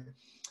the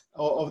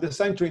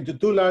sanctuary into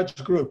 2 large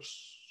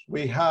groups.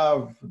 We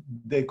have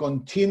the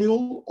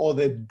continual or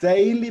the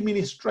daily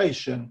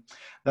ministration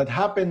that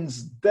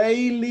happens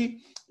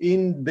daily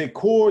in the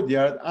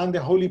courtyard and the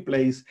holy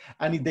place,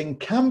 and it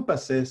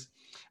encompasses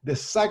the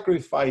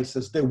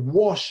sacrifices, the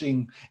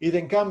washing. It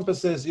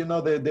encompasses,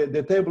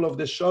 the table of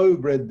the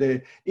showbread,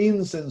 the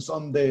incense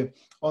on the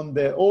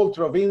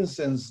altar of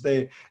incense,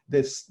 the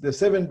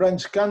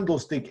 7-branch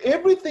candlestick.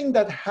 Everything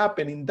that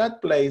happened in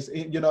that place,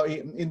 in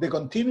the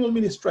continual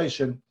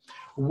ministration,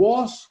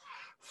 was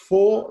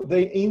for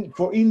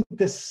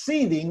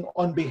interceding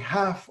on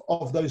behalf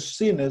of those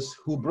sinners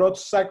who brought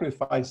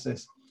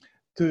sacrifices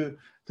to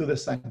the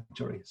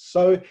sanctuary.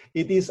 So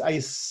it is a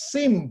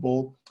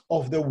symbol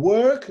of the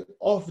work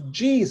of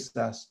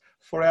Jesus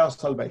for our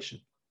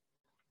salvation.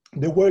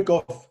 The work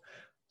of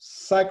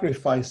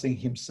sacrificing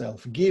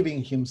himself,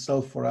 giving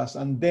himself for us,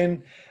 and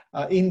then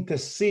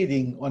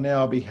interceding on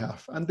our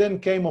behalf. And then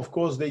came, of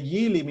course, the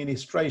yearly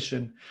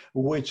ministration,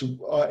 which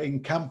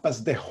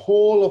encompassed the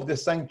whole of the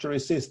sanctuary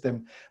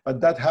system,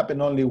 but that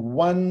happened only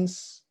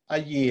once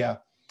a year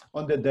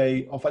on the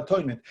Day of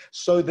Atonement.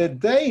 So the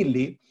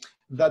daily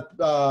that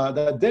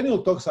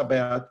Daniel talks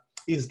about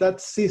is that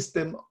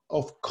system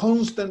of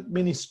constant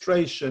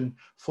ministration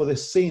for the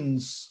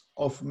sins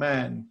of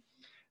man.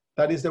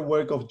 That is the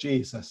work of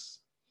Jesus.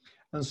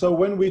 And so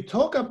when we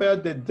talk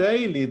about the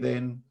daily,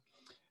 then,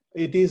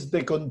 it is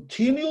the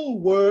continual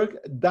work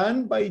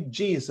done by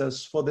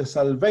Jesus for the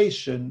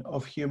salvation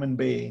of human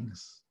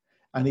beings.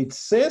 And it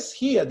says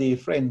here, dear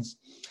friends,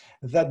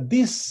 that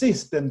this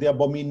system, the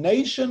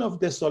abomination of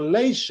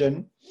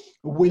desolation,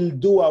 will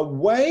do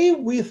away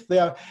with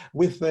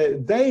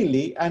the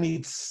daily,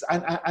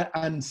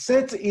 and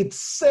set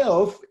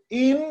itself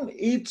in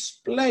its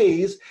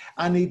place,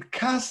 and it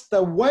cast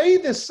away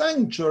the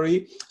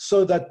sanctuary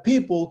so that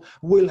people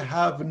will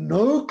have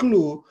no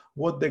clue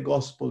what the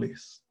gospel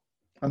is.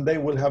 And they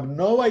will have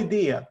no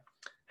idea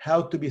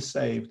how to be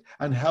saved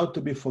and how to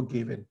be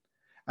forgiven.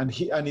 and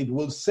it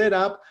will set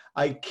up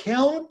a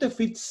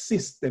counterfeit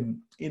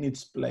system in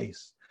its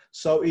place.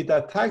 So it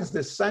attacks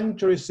the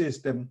sanctuary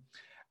system,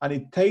 and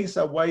it takes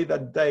away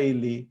that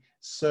daily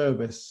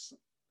service,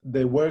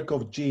 the work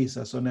of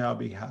Jesus on our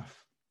behalf.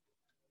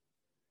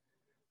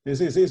 This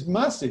is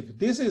massive.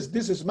 This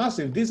is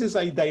massive. This is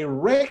a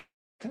direct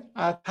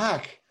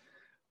attack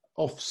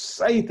of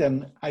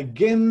Satan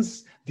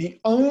against the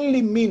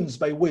only means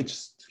by which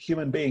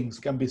human beings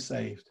can be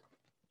saved.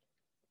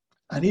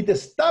 And it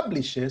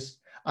establishes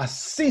a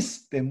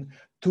system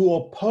to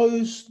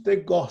oppose the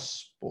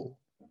gospel.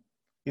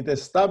 It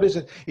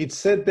establishes, it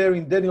said there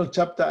in Daniel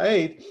chapter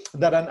 8,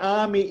 that an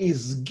army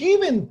is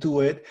given to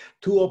it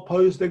to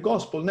oppose the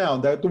gospel. Now,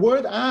 that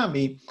word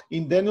army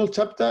in Daniel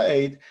chapter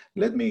 8,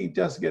 let me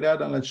just get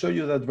out and I'll show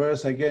you that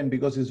verse again,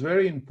 because it's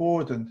very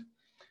important.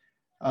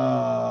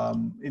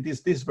 It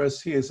is this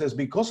verse here. It says,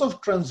 because of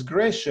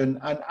transgression,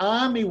 an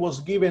army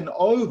was given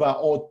over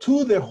or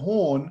to the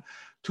horn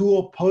to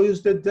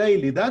oppose the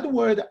daily. That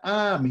word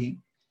army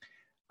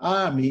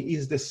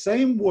is the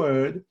same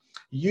word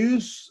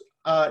used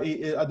at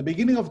the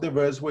beginning of the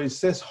verse where it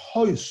says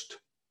host.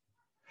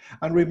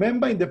 And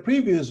remember in the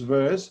previous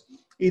verse,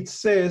 it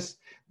says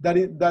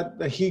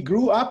that he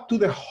grew up to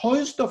the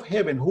host of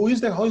heaven. Who is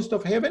the host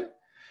of heaven?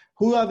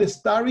 Who are the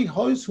starry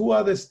hosts? Who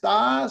are the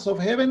stars of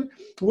heaven?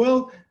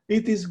 Well,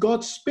 it is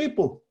God's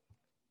people.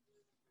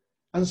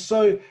 And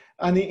so,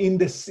 and in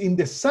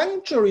the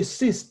sanctuary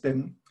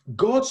system,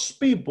 God's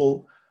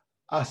people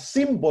are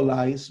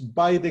symbolized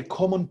by the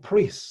common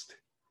priest.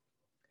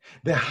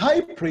 The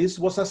high priest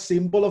was a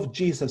symbol of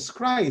Jesus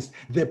Christ,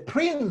 the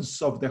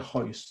prince of the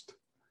host.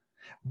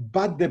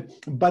 But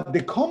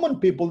the common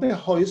people, the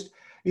host,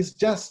 is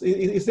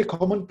the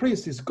common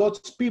priest, is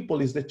God's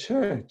people, is the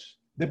church,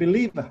 the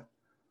believer.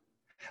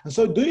 And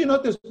so did you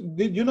notice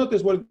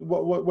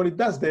what it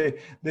does?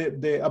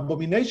 The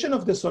abomination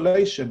of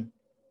desolation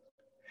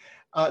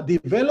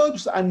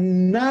develops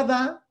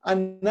another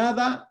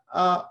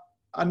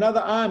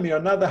army,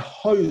 another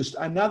host,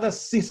 another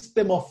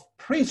system of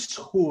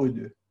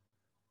priesthood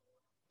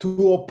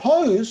to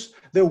oppose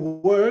the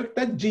work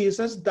that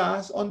Jesus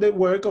does on the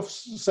work of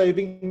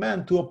saving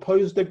man, to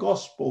oppose the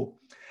gospel.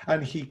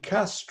 And he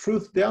casts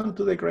truth down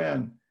to the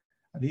ground,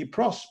 and he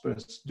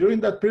prospers. During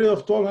that period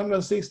of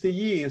 1260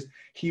 years,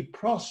 he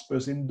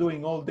prospers in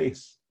doing all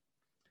this.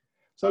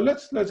 So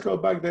let's go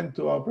back then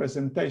to our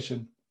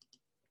presentation.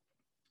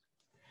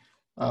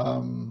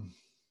 All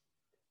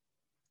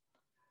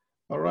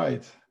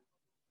right.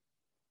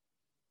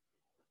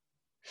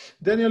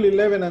 Daniel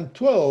 11 and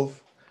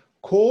 12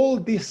 call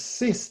this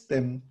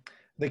system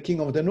the king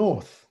of the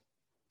north.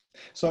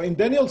 So in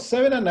Daniel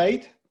 7 and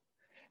 8,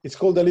 it's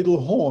called the little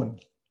horn,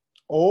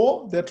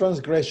 or the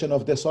transgression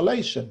of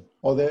desolation,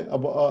 or the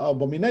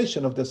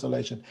abomination of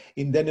desolation.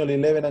 In Daniel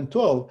 11 and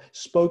 12,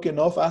 spoken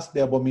of as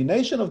the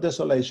abomination of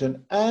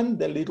desolation and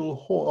the little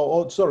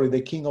horn,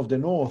 the king of the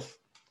north.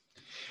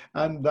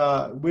 And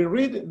we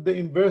read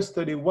in verse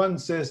 31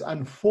 says,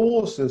 and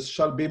forces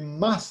shall be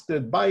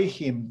mastered by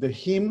him. The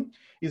him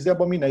is the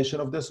abomination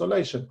of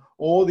desolation.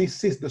 Or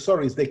is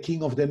the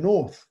king of the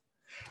north.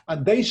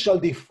 And they shall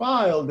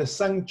defile the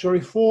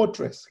sanctuary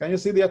fortress. Can you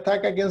see the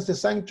attack against the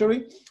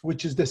sanctuary,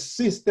 which is the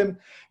system?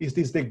 Is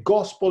this the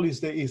gospel?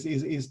 Is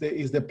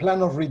the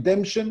plan of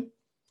redemption?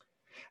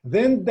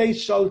 Then they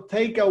shall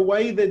take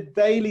away the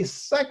daily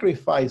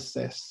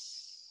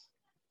sacrifices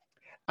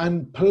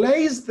and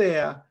place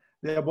there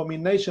the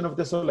abomination of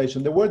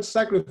desolation. The word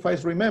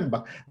sacrifice,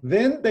 remember.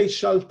 Then they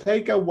shall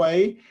take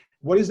away,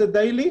 what is the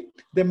daily?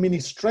 The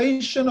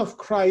ministration of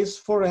Christ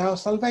for our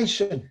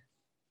salvation.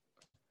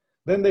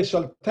 Then they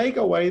shall take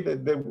away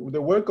the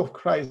work of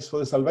Christ for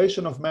the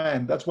salvation of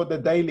man. That's what the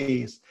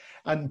daily is.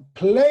 And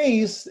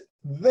place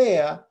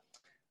there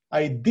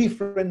a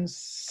different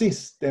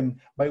system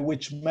by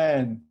which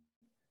man,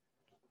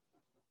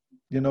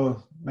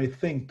 may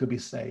think to be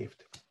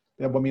saved.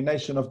 The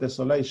abomination of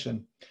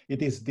desolation.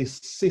 It is this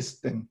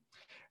system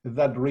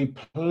that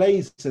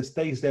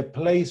takes the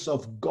place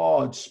of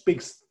God,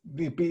 speaks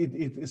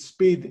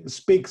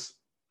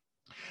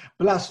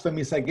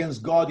blasphemies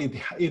against God.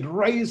 It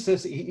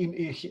raises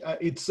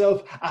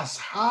itself as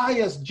high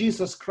as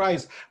Jesus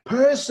Christ,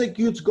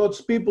 persecutes God's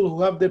people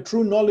who have the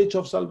true knowledge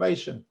of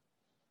salvation.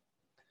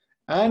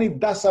 And it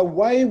does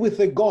away with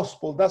the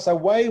gospel, does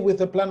away with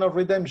the plan of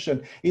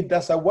redemption. It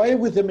does away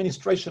with the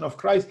ministration of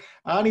Christ,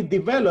 and it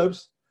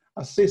develops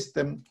a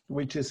system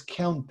which is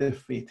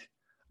counterfeit,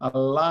 a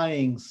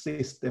lying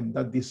system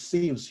that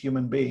deceives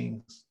human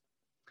beings.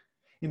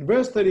 In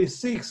verse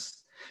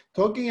 36,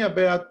 talking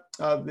about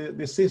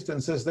the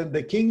system, says, then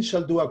the king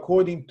shall do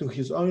according to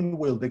his own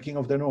will, the king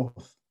of the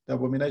north, the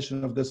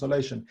abomination of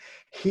desolation.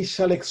 He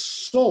shall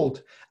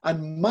exalt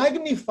and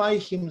magnify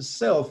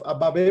himself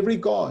above every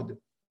god,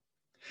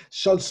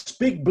 shall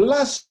speak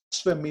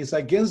blasphemies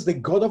against the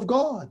God of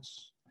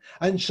gods,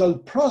 and shall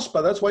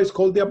prosper. That's why it's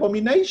called the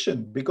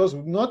abomination, because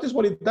notice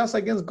what it does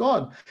against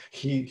God.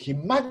 He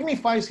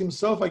magnifies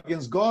himself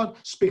against God,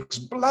 speaks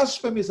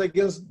blasphemies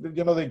against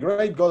the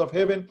great God of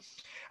heaven,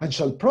 and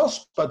shall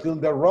prosper till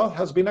their wrath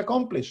has been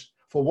accomplished.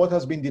 for what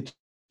has been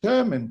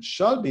determined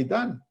shall be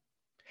done.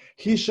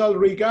 He shall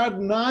regard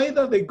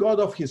neither the God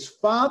of his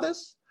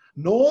fathers,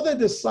 nor the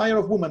desire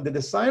of woman. The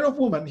desire of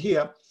woman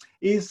here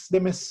is the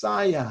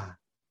Messiah,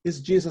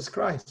 is Jesus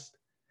Christ.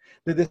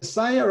 The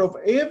desire of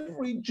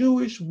every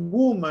Jewish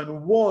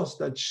woman was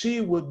that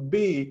she would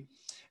be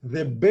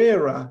the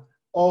bearer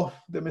of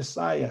the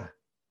Messiah.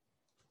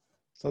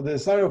 So the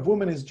desire of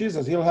woman is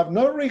Jesus. He'll have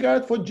no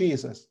regard for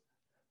Jesus,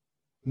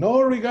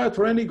 no regard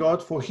for any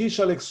God, for he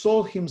shall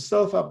exalt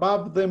himself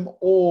above them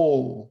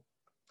all.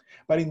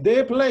 But in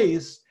their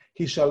place,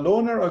 he shall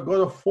honor a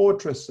God of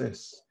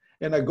fortresses,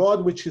 and a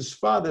God which his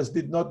fathers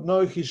did not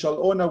know, he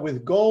shall honor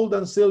with gold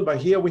and silver.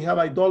 Here we have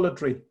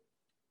idolatry.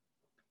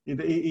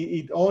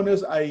 It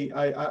honors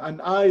an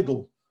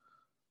idol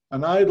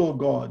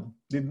God.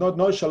 Did not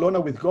know, shall honor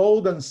with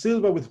gold and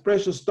silver, with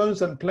precious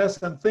stones and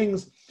pleasant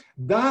things.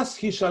 Thus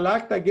he shall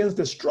act against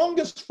the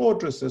strongest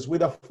fortresses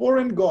with a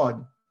foreign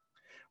God,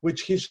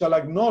 which he shall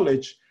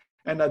acknowledge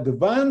and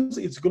advance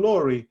its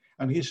glory,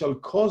 and he shall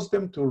cause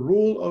them to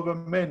rule over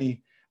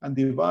many and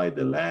divide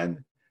the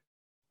land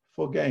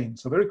for gain.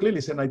 So very clearly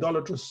it's an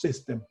idolatrous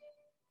system,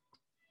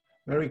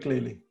 very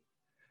clearly.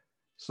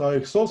 So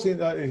exalts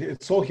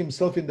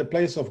himself in the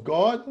place of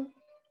God,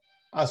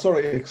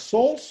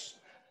 exalts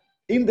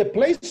in the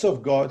place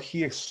of God,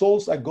 he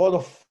exalts a God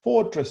of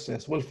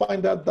fortresses. We'll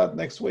find out that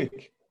next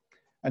week.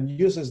 And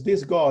uses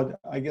this God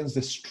against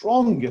the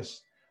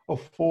strongest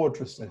of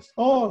fortresses.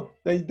 Oh,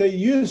 they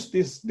use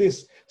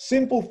this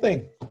simple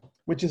thing,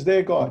 which is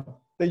their God.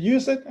 They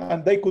use it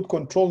and they could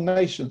control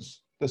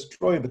nations,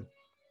 destroy them.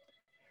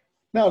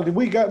 Now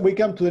we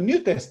come to the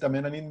New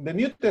Testament, and in the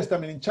New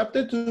Testament, in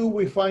chapter 2,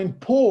 we find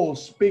Paul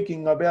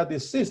speaking about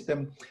this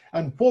system,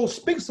 and Paul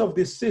speaks of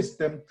this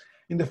system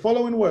in the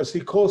following words. He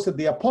calls it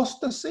the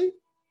apostasy.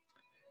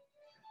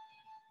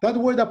 That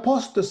word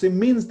apostasy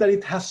means that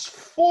it has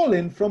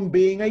fallen from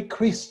being a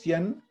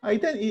Christian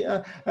identity,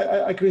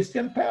 a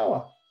Christian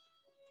power.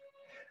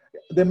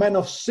 The man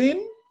of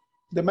sin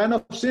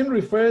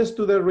refers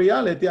to the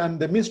reality and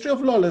the mystery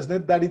of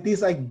lawlessness, that it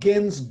is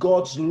against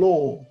God's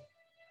law.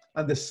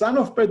 And the son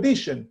of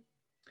perdition,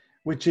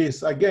 which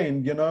is,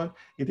 again,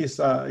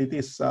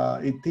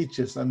 it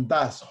teaches and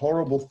does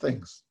horrible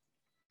things.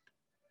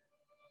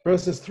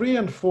 Verses 3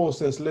 and 4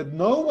 says, let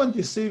no one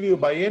deceive you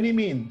by any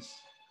means,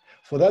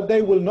 for that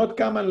day will not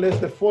come unless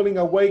the falling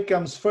away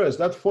comes first.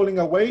 That falling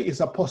away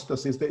is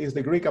apostasy, is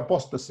the Greek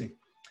apostasy.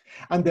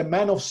 And the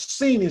man of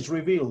sin is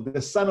revealed,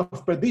 the son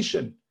of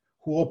perdition,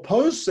 who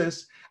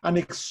opposes and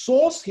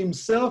exalts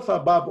himself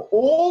above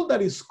all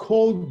that is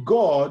called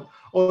God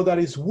or that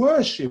is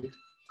worshipped,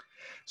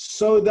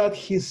 so that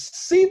he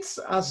sits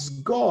as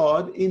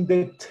God in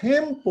the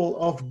temple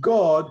of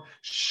God,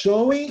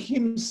 showing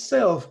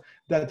himself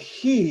that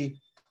he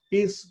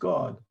is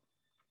God.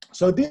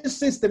 So this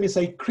system is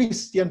a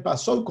Christian, a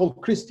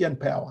so-called Christian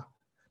power,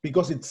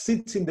 because it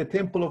sits in the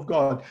temple of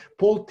God.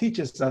 Paul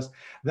teaches us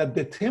that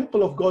the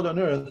temple of God on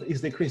earth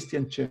is the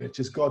Christian church,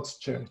 is God's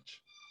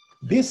church.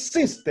 This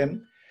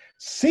system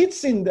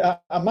sits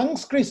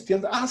amongst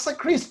Christians as a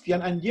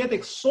Christian, and yet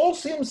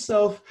exalts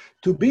himself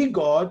to be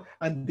God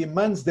and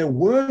demands the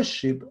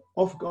worship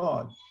of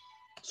God.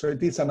 So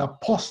it is an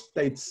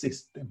apostate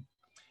system.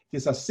 It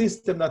is a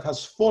system that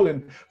has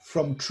fallen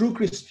from true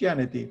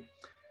Christianity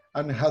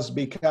and has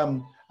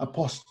become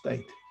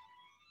apostate.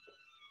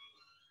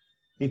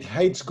 It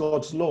hates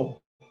God's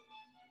law.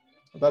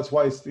 That's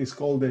why it's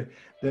called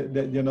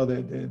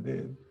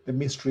the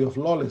mystery of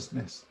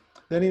lawlessness.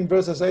 Then in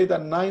verses 8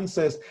 and 9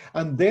 says,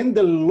 and then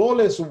the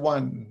lawless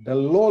one,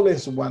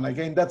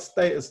 again, that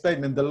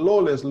statement, the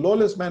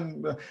lawless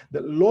man,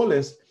 the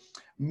lawless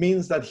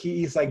means that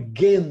he is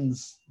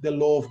against the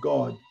law of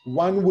God.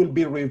 One will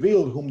be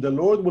revealed, whom the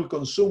Lord will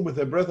consume with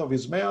the breath of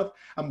his mouth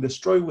and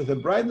destroy with the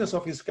brightness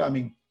of his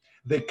coming.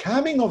 The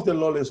coming of the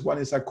lawless one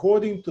is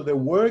according to the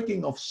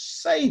working of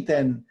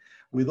Satan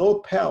with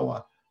all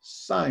power,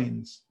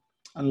 signs,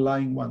 and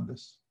lying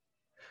wonders.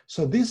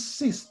 So this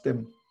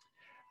system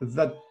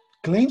that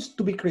claims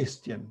to be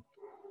Christian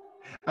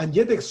and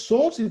yet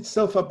exalts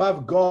itself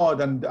above God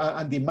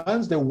and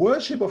demands the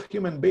worship of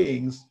human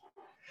beings,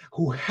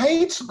 who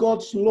hates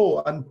God's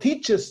law and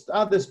teaches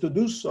others to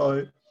do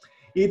so,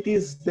 it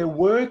is the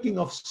working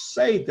of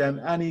Satan,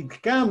 and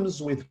it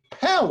comes with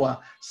power,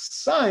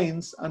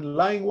 signs, and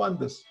lying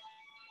wonders.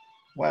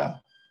 Wow.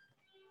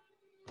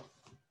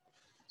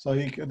 So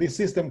this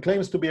system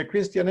claims to be a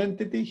Christian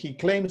entity. He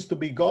claims to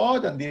be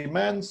God and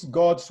demands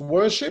God's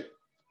worship.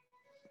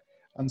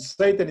 And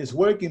Satan is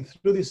working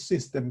through this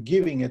system,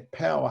 giving it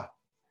power.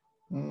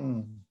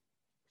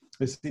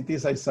 It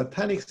is a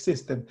satanic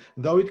system,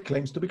 though it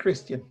claims to be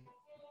Christian.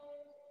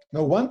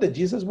 No wonder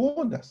Jesus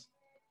warned us.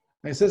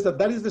 And he says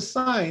that is the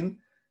sign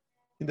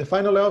in the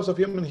final hours of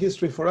human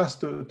history for us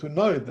to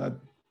know that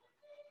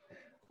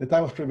the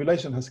time of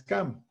tribulation has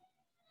come.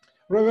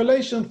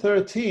 Revelation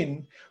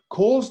 13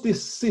 calls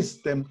this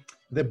system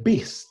the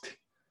beast.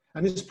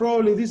 And this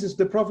is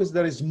the prophecy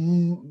that is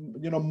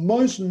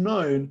most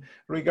known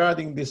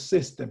regarding this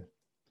system.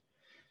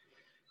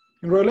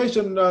 In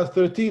Revelation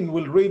 13,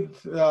 we'll read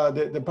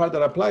the part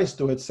that applies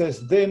to it. It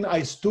says, then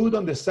I stood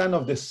on the sand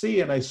of the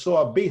sea, and I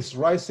saw a beast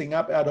rising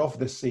up out of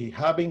the sea,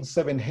 having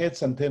 7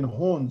 heads and 10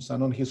 horns,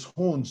 and on his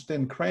horns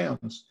 10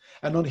 crowns,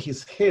 and on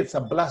his heads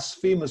a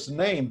blasphemous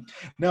name.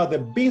 Now the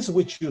beast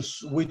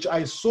which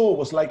I saw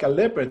was like a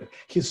leopard.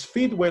 His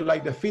feet were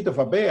like the feet of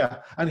a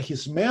bear, and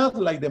his mouth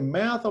like the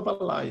mouth of a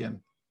lion.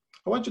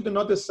 I want you to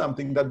notice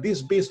something, that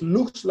this beast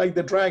looks like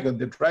the dragon.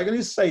 The dragon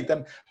is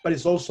Satan, but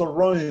it's also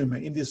Rome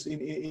in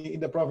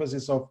the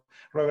prophecies of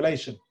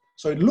Revelation.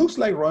 So it looks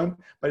like Rome,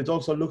 but it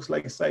also looks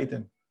like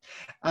Satan.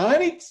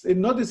 And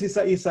notice it's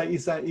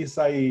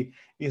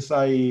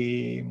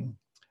a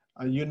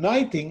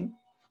uniting,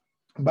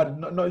 but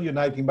not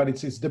uniting, but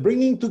it's the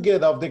bringing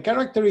together of the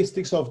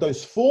characteristics of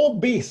those 4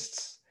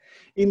 beasts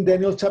in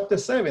Daniel chapter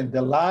 7, the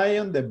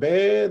lion, the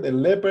bear, the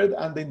leopard,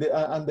 and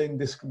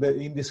the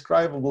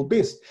indescribable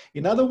beast.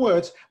 In other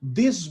words,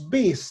 this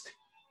beast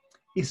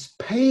is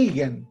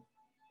pagan,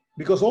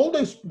 because all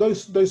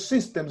those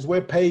systems were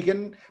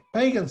pagan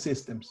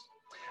systems.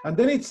 And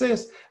then it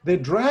says, the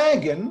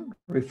dragon,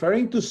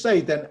 referring to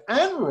Satan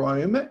and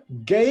Rome,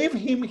 gave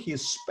him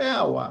his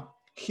power,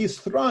 his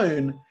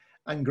throne,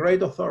 and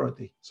great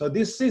authority. So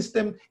this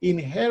system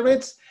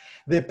inherits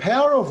the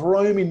power of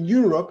Rome in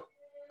Europe,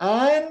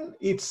 and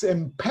it's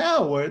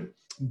empowered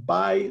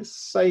by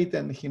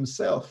Satan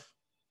himself.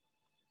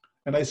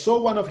 And I saw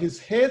one of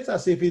his heads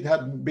as if it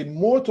had been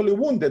mortally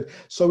wounded.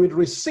 So it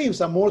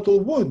receives a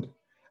mortal wound,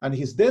 and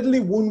his deadly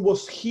wound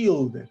was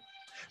healed.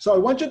 So I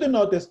want you to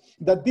notice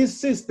that this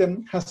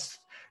system has,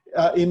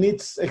 in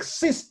its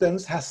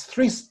existence, has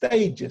 3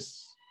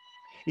 stages.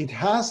 It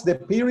has the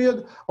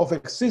period of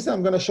existence.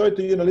 I'm going to show it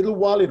to you in a little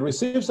while. It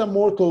receives a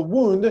mortal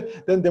wound,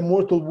 then the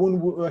mortal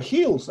wound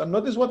heals. And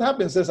notice what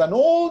happens. It says, and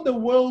all the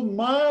world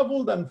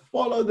marveled and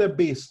followed the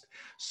beast.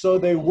 So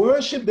they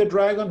worship the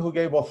dragon who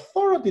gave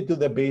authority to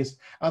the beast,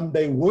 and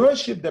they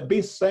worship the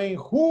beast, saying,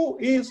 who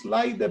is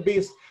like the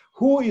beast?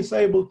 Who is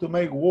able to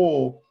make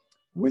war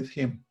with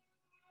him?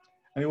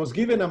 And he was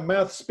given a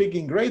mouth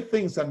speaking great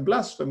things and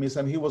blasphemies,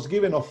 and he was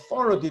given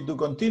authority to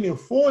continue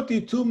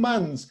 42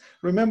 months.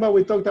 Remember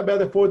we talked about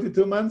the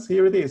 42 months?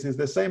 Here it is. It's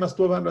the same as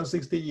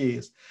 1260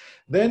 years.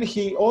 Then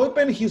he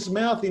opened his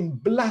mouth in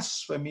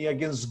blasphemy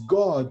against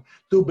God,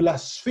 to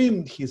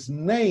blaspheme his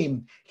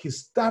name,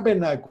 his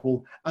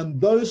tabernacle, and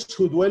those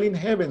who dwell in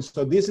heaven.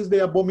 So this is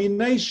the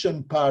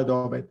abomination part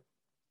of it.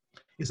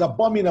 It's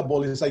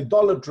abominable, it's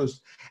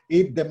idolatrous.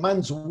 It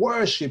demands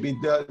worship.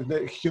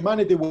 The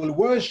humanity will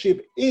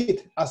worship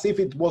it as if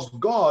it was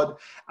God,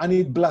 and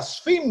it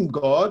blasphemed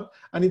God,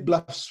 and it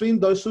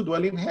blasphemed those who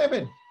dwell in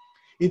heaven.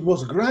 It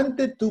was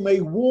granted to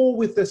make war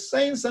with the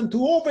saints and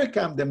to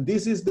overcome them.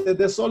 This is the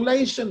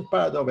desolation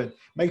part of it.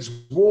 Makes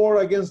war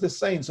against the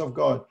saints of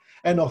God.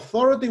 And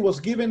authority was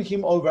given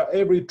him over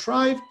every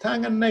tribe,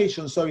 tongue, and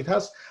nation. So it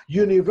has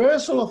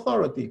universal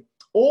authority.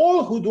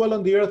 All who dwell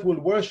on the earth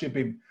will worship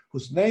him,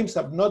 whose names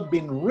have not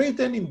been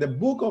written in the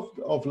book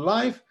of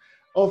life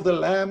of the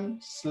Lamb,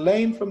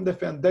 slain from the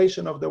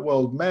foundation of the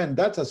world. Man,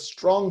 that's a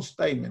strong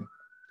statement.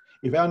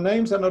 If our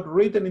names are not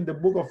written in the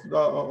book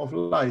of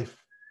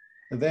life,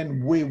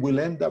 then we will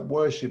end up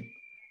worship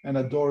and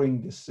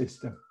adoring this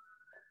system.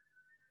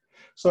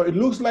 So it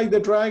looks like the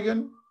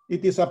dragon.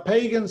 It is a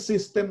pagan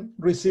system,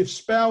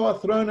 receives power,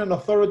 throne, and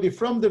authority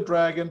from the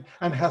dragon,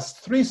 and has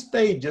 3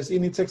 stages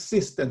in its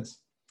existence.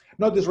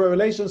 Notice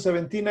Revelation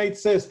 17:8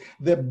 says,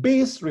 the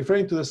beast,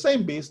 referring to the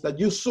same beast that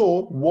you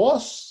saw,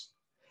 was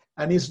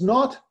and is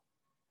not,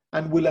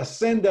 and will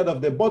ascend out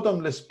of the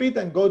bottomless pit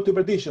and go to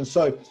perdition.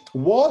 So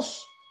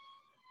was,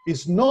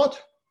 is not,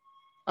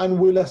 and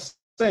will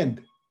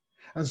ascend.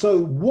 And so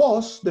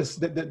was,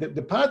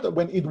 the part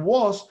when it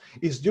was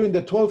is during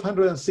the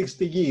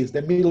 1260 years,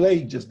 the Middle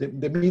Ages,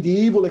 the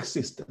medieval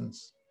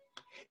existence.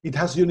 It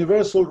has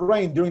universal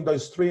reign during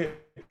those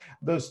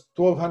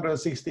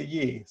 1260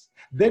 years.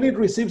 Then it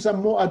receives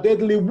a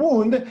deadly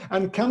wound,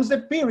 and comes the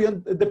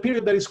period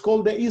that is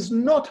called the is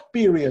not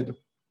period.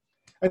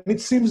 And it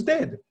seems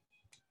dead.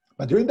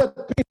 But during that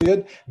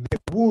period, the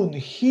wound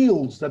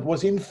heals that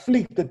was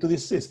inflicted to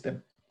this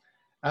system.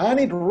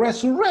 And it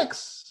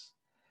resurrects.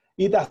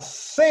 It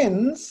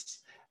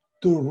ascends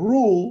to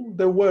rule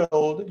the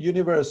world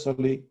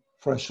universally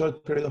for a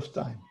short period of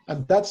time.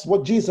 And that's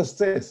what Jesus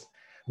says.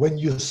 When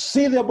you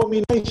see the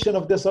abomination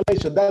of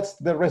desolation, that's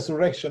the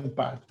resurrection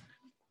part.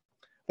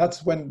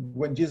 That's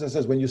when Jesus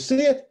says, when you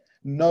see it,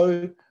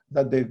 know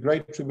that the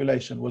great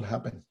tribulation will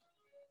happen.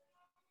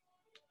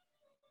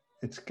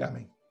 It's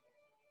coming.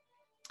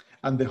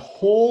 And the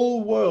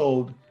whole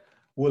world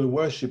will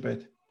worship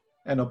it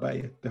and obey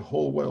it. The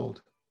whole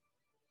world.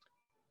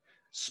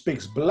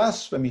 speaks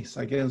blasphemies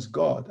against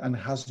God and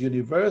has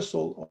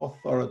universal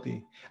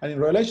authority. And in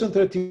Revelation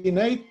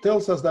 13:8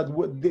 tells us that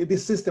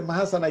this system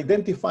has an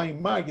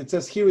identifying mark. It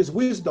says, here is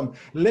wisdom.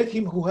 Let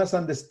him who has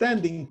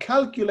understanding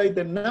calculate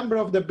the number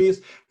of the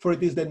beast, for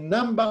it is the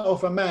number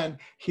of a man.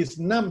 His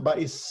number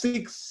is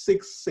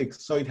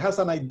 666. So it has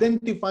an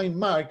identifying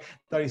mark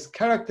that is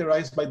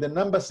characterized by the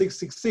number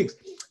 666.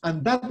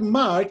 And that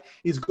mark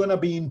is going to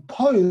be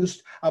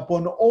imposed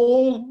upon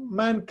all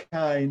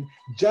mankind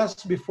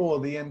just before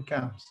the end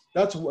comes.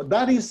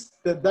 That is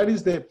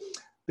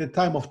the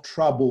time of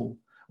trouble,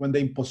 when the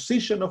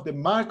imposition of the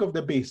mark of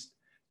the beast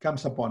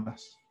comes upon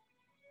us.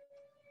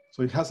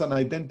 So it has an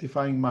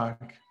identifying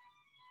mark.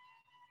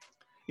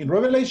 In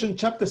Revelation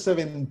chapter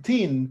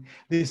 17,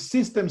 this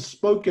system is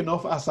spoken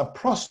of as a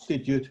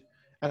prostitute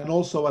and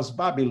also as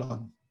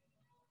Babylon.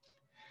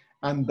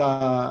 And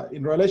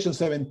in Revelation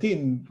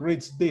 17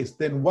 reads this: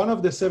 then one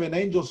of the seven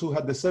angels who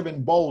had the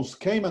seven bowls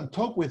came and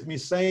talked with me,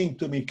 saying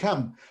to me,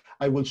 come,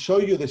 I will show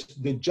you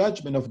the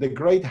judgment of the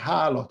great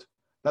harlot.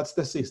 That's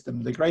the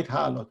system, the great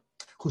harlot,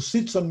 who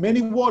sits on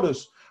many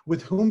waters,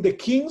 with whom the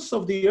kings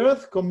of the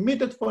earth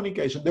committed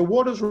fornication. The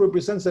waters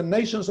represents the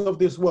nations of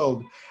this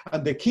world,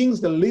 and the kings,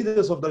 the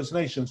leaders of those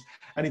nations.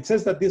 And it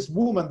says that this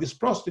woman, this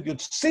prostitute,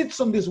 sits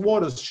on these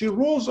waters. She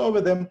rules over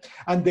them,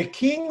 and the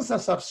kings are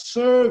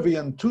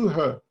subservient to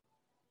her.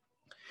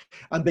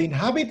 And the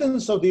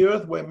inhabitants of the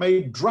earth were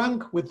made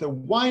drunk with the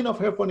wine of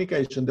her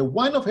fornication. The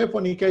wine of her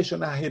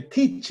fornication are her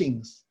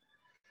teachings.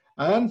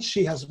 And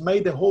she has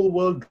made the whole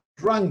world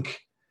drunk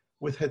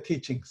with her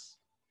teachings.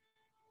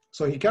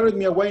 So he carried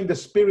me away in the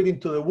spirit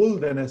into the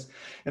wilderness,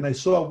 and I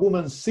saw a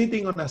woman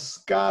sitting on a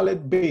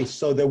scarlet beast.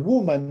 So the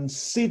woman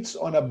sits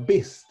on a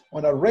beast,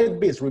 on a red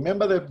beast.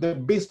 Remember the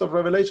beast of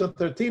Revelation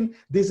 13?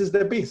 This is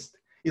the beast.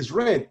 It's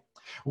red,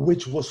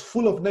 which was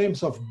full of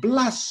names of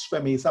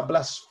blasphemy. It's a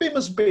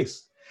blasphemous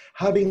beast,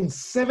 having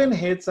 7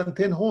 heads and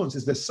 10 horns.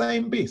 Is the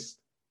same beast.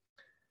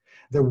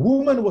 The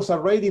woman was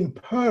arrayed in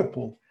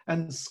purple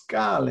and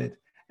scarlet,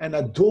 and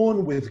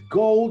adorned with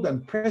gold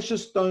and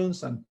precious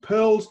stones and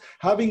pearls,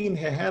 having in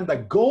her hand a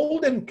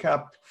golden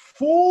cup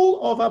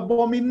full of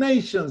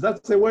abominations.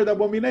 That's the word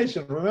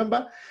abomination,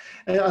 remember?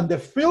 And the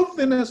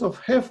filthiness of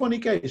her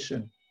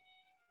fornication.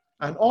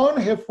 And on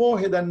her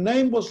forehead a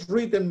name was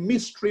written,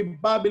 Mystery,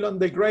 Babylon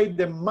the Great,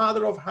 the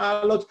mother of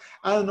harlots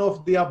and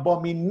of the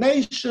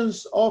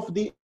abominations of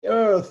the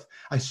earth.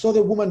 I saw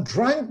the woman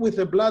drank with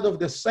the blood of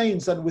the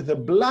saints and with the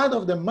blood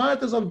of the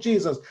martyrs of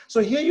Jesus. So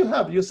here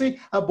you see,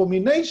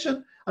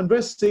 abomination, and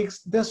verse 6,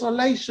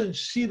 desolation.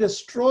 She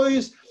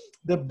destroys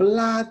the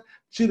blood,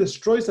 she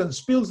destroys and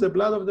spills the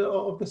blood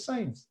of the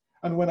saints.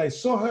 And when I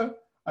saw her,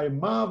 I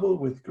marveled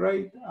with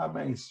great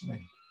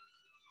amazement.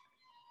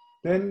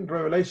 Then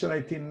Revelation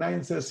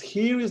 18:9 says,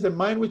 here is the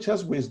mind which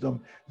has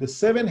wisdom. The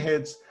 7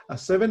 heads are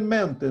 7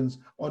 mountains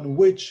on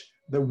which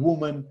the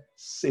woman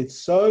sits.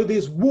 So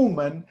this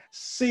woman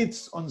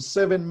sits on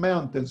 7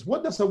 mountains.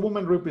 What does a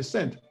woman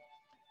represent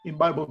in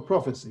Bible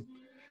prophecy?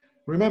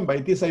 Remember,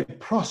 it is a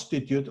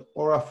prostitute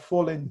or a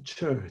fallen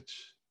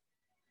church.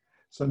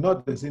 So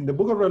notice, in the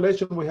book of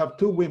Revelation, we have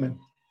 2 women.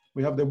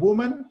 We have the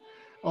woman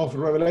of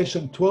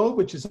Revelation 12,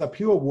 which is a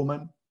pure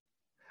woman,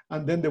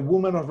 and then the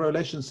woman of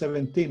Revelation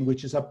 17,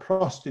 which is a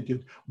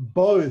prostitute.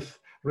 Both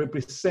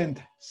represent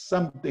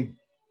something.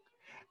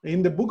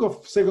 In the book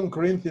of 2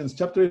 Corinthians,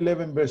 chapter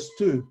 11, verse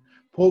 2,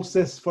 Paul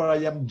says, for I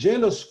am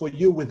jealous for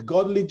you with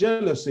godly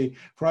jealousy,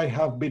 for I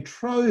have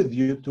betrothed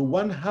you to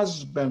one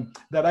husband,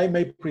 that I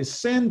may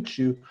present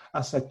you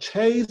as a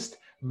chaste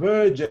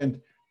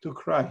virgin to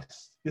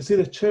Christ. You see,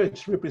 the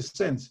church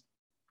represents,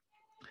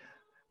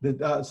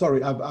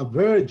 a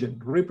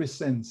virgin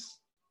represents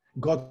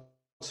God's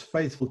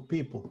faithful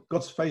people,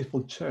 God's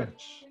faithful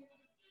church.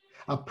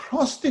 A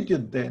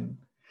prostitute then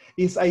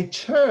is a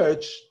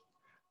church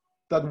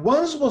that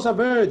once was a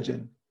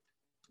virgin,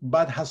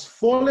 but has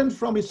fallen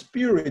from its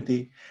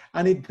purity,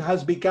 and it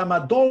has become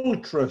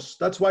adulterous.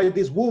 That's why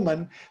this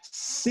woman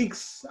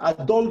seeks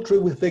adultery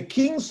with the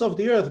kings of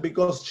the earth,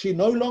 because she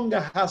no longer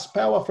has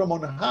power from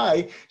on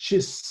high.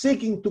 She's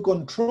seeking to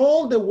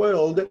control the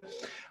world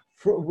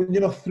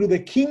through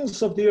the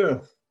kings of the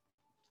earth.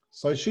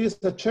 So she is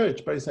a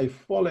church, but it's a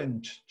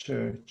fallen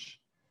church.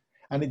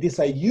 And it is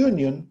a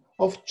union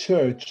of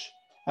church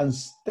and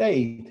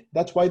state.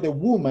 That's why the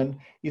woman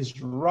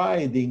is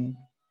riding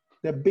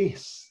the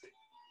beast.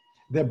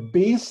 The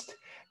beast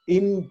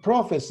in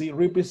prophecy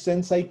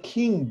represents a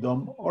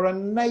kingdom or a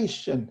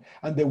nation,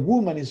 and the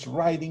woman is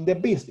riding the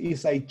beast.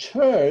 It's a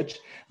church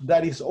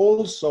that is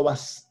also a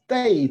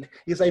state,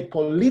 is a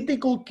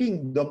political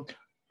kingdom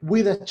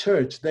with a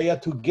church. They are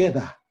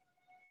together.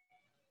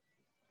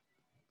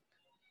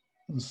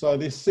 And so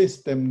this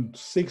system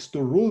seeks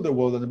to rule the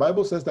world, and the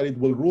Bible says that it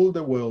will rule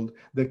the world.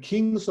 The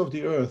kings of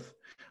the earth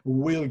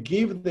will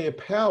give their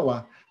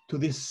power to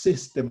this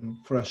system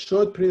for a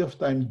short period of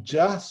time,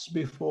 just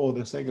before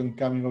the second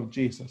coming of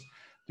Jesus,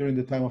 during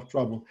the time of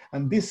trouble.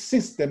 And this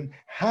system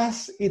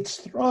has its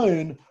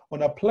throne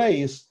on a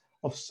place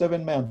of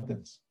 7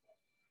 mountains.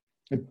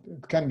 It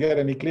can't get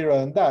any clearer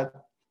than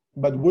that,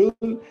 but will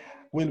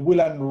will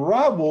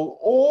unravel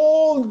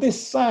all the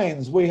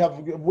signs. We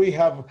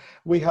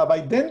have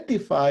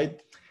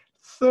identified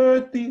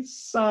 30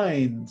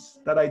 signs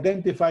that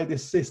identify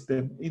this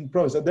system in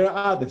process. There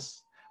are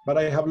others, but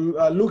I have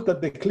looked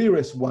at the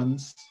clearest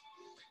ones,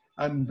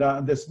 and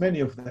there's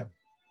many of them.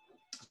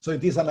 So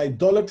it is an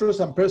idolatrous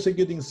and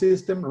persecuting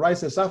system,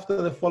 rises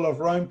after the fall of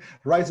Rome,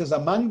 rises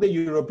among the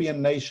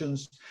European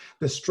nations,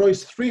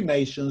 destroys 3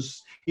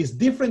 nations, is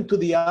different to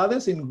the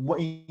others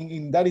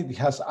in that it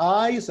has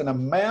eyes and a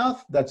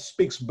mouth that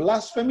speaks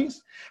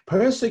blasphemies,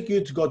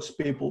 persecutes God's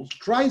people,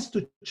 tries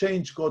to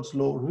change God's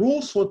law,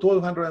 rules for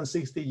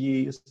 1260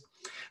 years.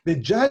 The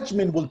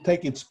judgment will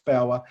take its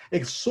power,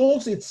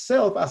 exalts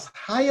itself as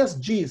high as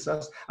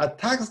Jesus,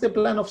 attacks the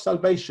plan of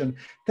salvation,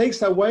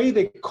 takes away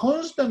the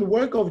constant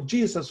work of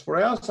Jesus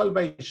for our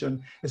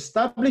salvation,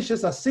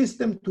 establishes a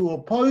system to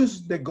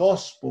oppose the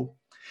gospel,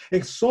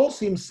 exalts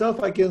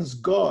himself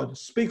against God,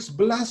 speaks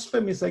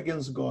blasphemies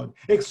against God,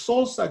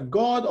 exalts a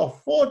God of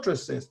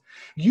fortresses,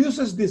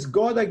 uses this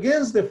God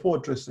against the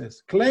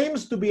fortresses,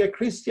 claims to be a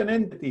Christian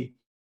entity,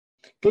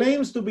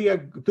 claims to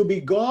be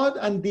God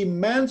and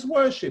demands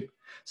worship.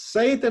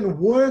 Satan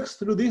works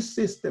through this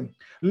system.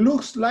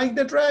 Looks like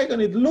the dragon.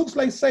 It looks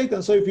like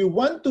Satan. So if you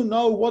want to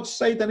know what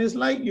Satan is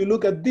like, you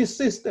look at this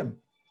system.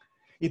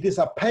 It is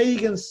a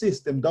pagan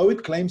system, though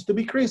it claims to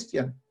be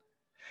Christian.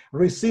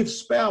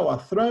 Receives power,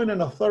 throne,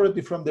 and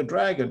authority from the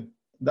dragon.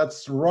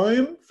 That's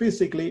Rome,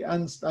 physically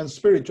and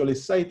spiritually.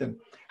 Satan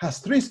has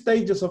 3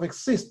 stages of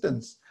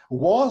existence.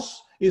 Was,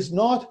 is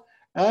not,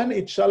 and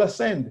it shall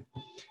ascend.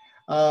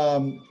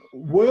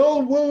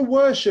 Will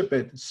worship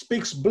it,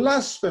 speaks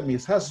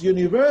blasphemies, has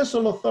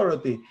universal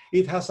authority.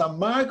 It has a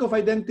mark of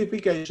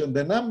identification,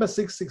 the number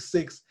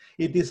 666.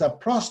 It is a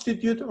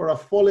prostitute or a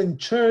fallen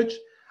church,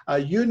 a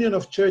union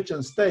of church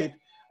and state,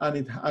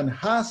 and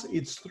has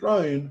its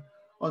throne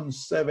on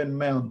 7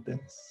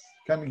 mountains.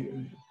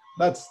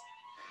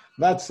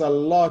 That's a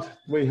lot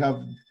we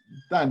have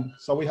done.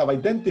 So we have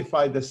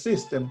identified the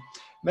system.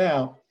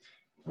 Now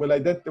we'll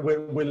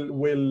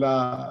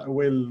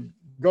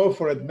go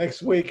for it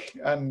next week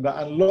and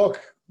unlock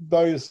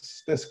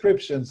those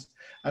descriptions,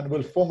 and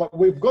we'll form up.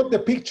 We've got the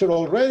picture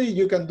already.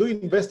 You can do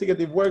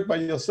investigative work by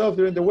yourself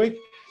during the week,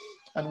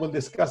 and we'll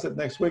discuss it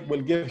next week.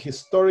 We'll give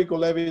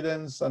historical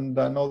evidence and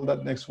all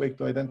that next week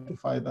to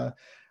identify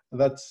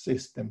that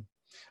system.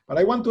 But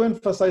I want to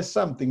emphasize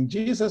something.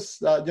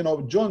 Jesus,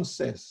 John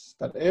says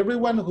that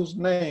everyone whose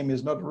name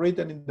is not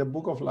written in the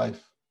book of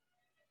life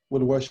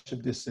will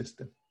worship this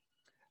system.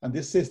 And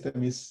this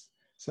system is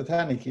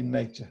satanic in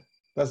nature.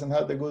 Doesn't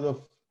have the good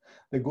of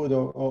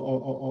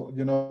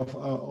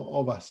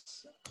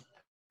us.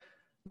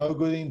 No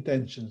good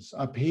intentions.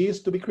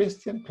 Appears to be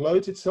Christian,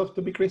 clothes itself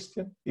to be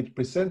Christian. It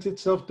presents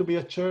itself to be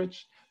a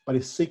church, but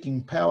is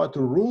seeking power to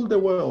rule the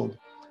world.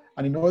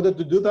 And in order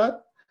to do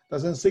that,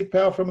 doesn't seek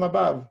power from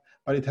above,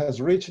 but it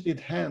has reached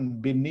its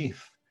hand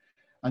beneath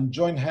and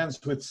joined hands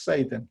with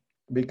Satan,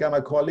 become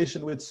a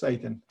coalition with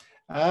Satan.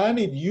 And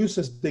it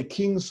uses the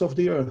kings of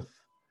the earth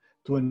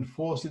to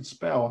enforce its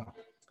power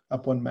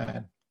upon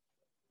man.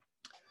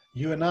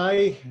 You and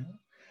I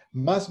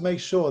must make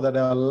sure that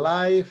our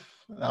life,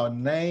 our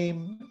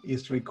name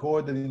is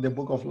recorded in the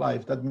book of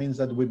life. That means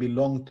that we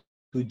belong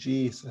to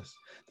Jesus,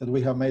 that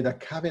we have made a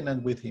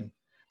covenant with him,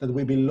 that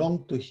we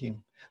belong to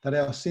him, that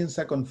our sins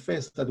are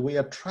confessed, that we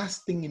are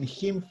trusting in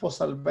him for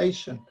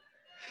salvation,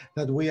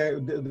 that we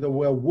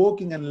are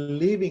walking and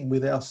living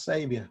with our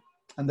Savior,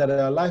 and that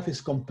our life is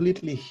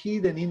completely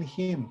hidden in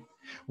him.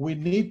 We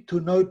need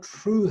to know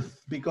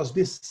truth, because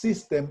this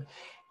system,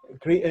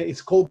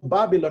 it's called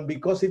Babylon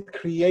because it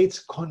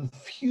creates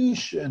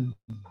confusion.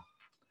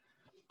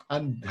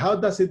 And how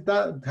does it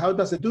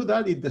do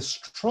that? It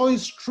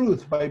destroys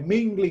truth by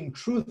mingling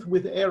truth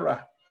with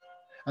error.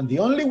 And the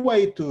only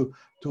way to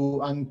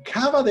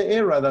uncover the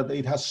error that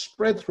it has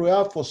spread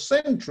throughout for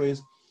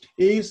centuries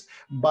is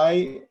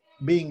by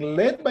being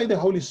led by the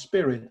Holy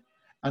Spirit,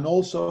 and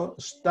also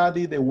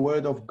study the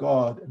Word of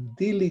God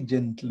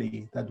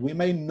diligently, that we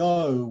may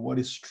know what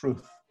is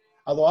truth.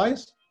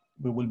 Otherwise,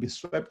 we will be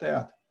swept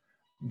out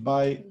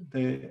by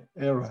the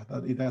error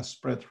that it has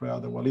spread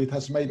throughout the world. It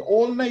has made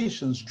all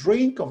nations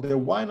drink of the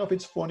wine of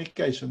its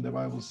fornication, the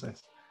Bible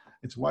says.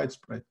 It's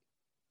widespread.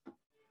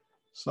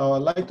 So I'd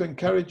like to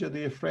encourage you,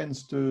 dear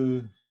friends,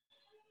 to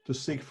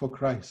seek for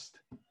Christ.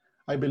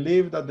 I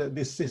believe that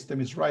this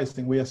system is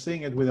rising. We are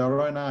seeing it with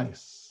our own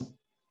eyes.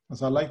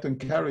 So I'd like to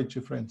encourage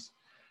you, friends,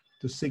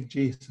 to seek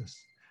Jesus,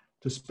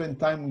 to spend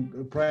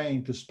time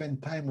praying, to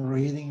spend time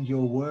reading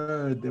your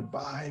word, the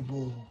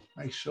Bible.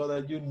 Make sure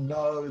that you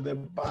know the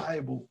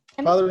Bible.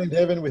 Father in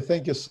heaven, we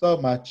thank you so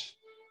much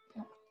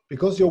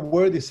because your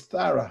word is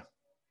thorough.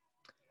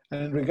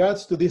 And in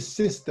regards to this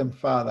system,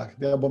 Father,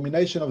 the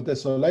abomination of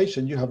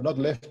desolation, you have not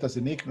left us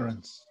in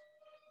ignorance.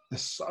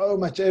 There's so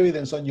much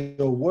evidence on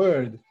your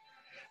word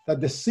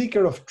that the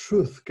seeker of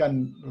truth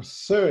can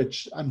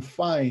search and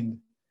find,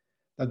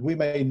 that we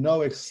may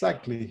know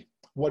exactly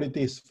what it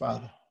is,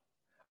 Father.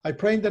 I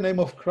pray in the name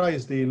of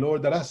Christ, dear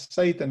Lord, that as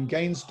Satan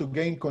gains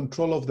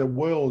control of the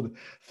world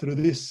through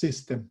this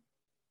system,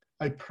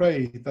 I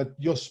pray that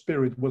your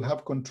Spirit will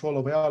have control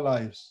of our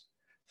lives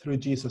through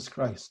Jesus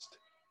Christ.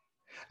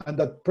 And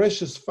that,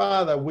 precious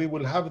Father, we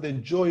will have the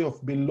joy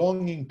of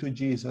belonging to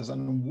Jesus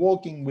and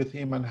walking with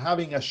him and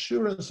having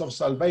assurance of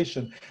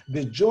salvation,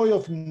 the joy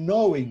of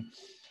knowing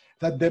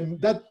that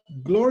that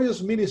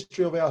glorious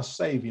ministry of our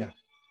Savior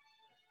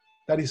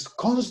that is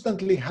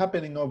constantly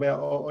happening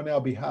on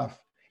our behalf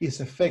is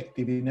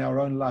effective in our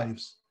own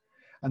lives,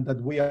 and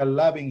that we are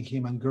loving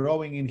him and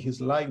growing in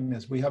his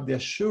likeness. We have the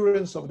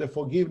assurance of the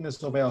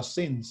forgiveness of our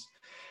sins,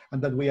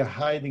 and that we are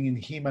hiding in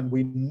him, and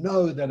we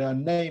know that our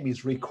name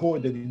is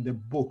recorded in the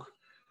book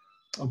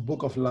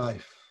of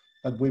life,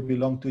 that we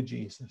belong to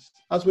Jesus.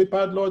 As we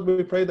part, Lord,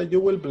 we pray that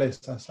you will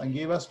bless us and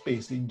give us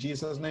peace. In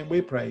Jesus' name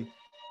we pray.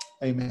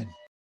 Amen.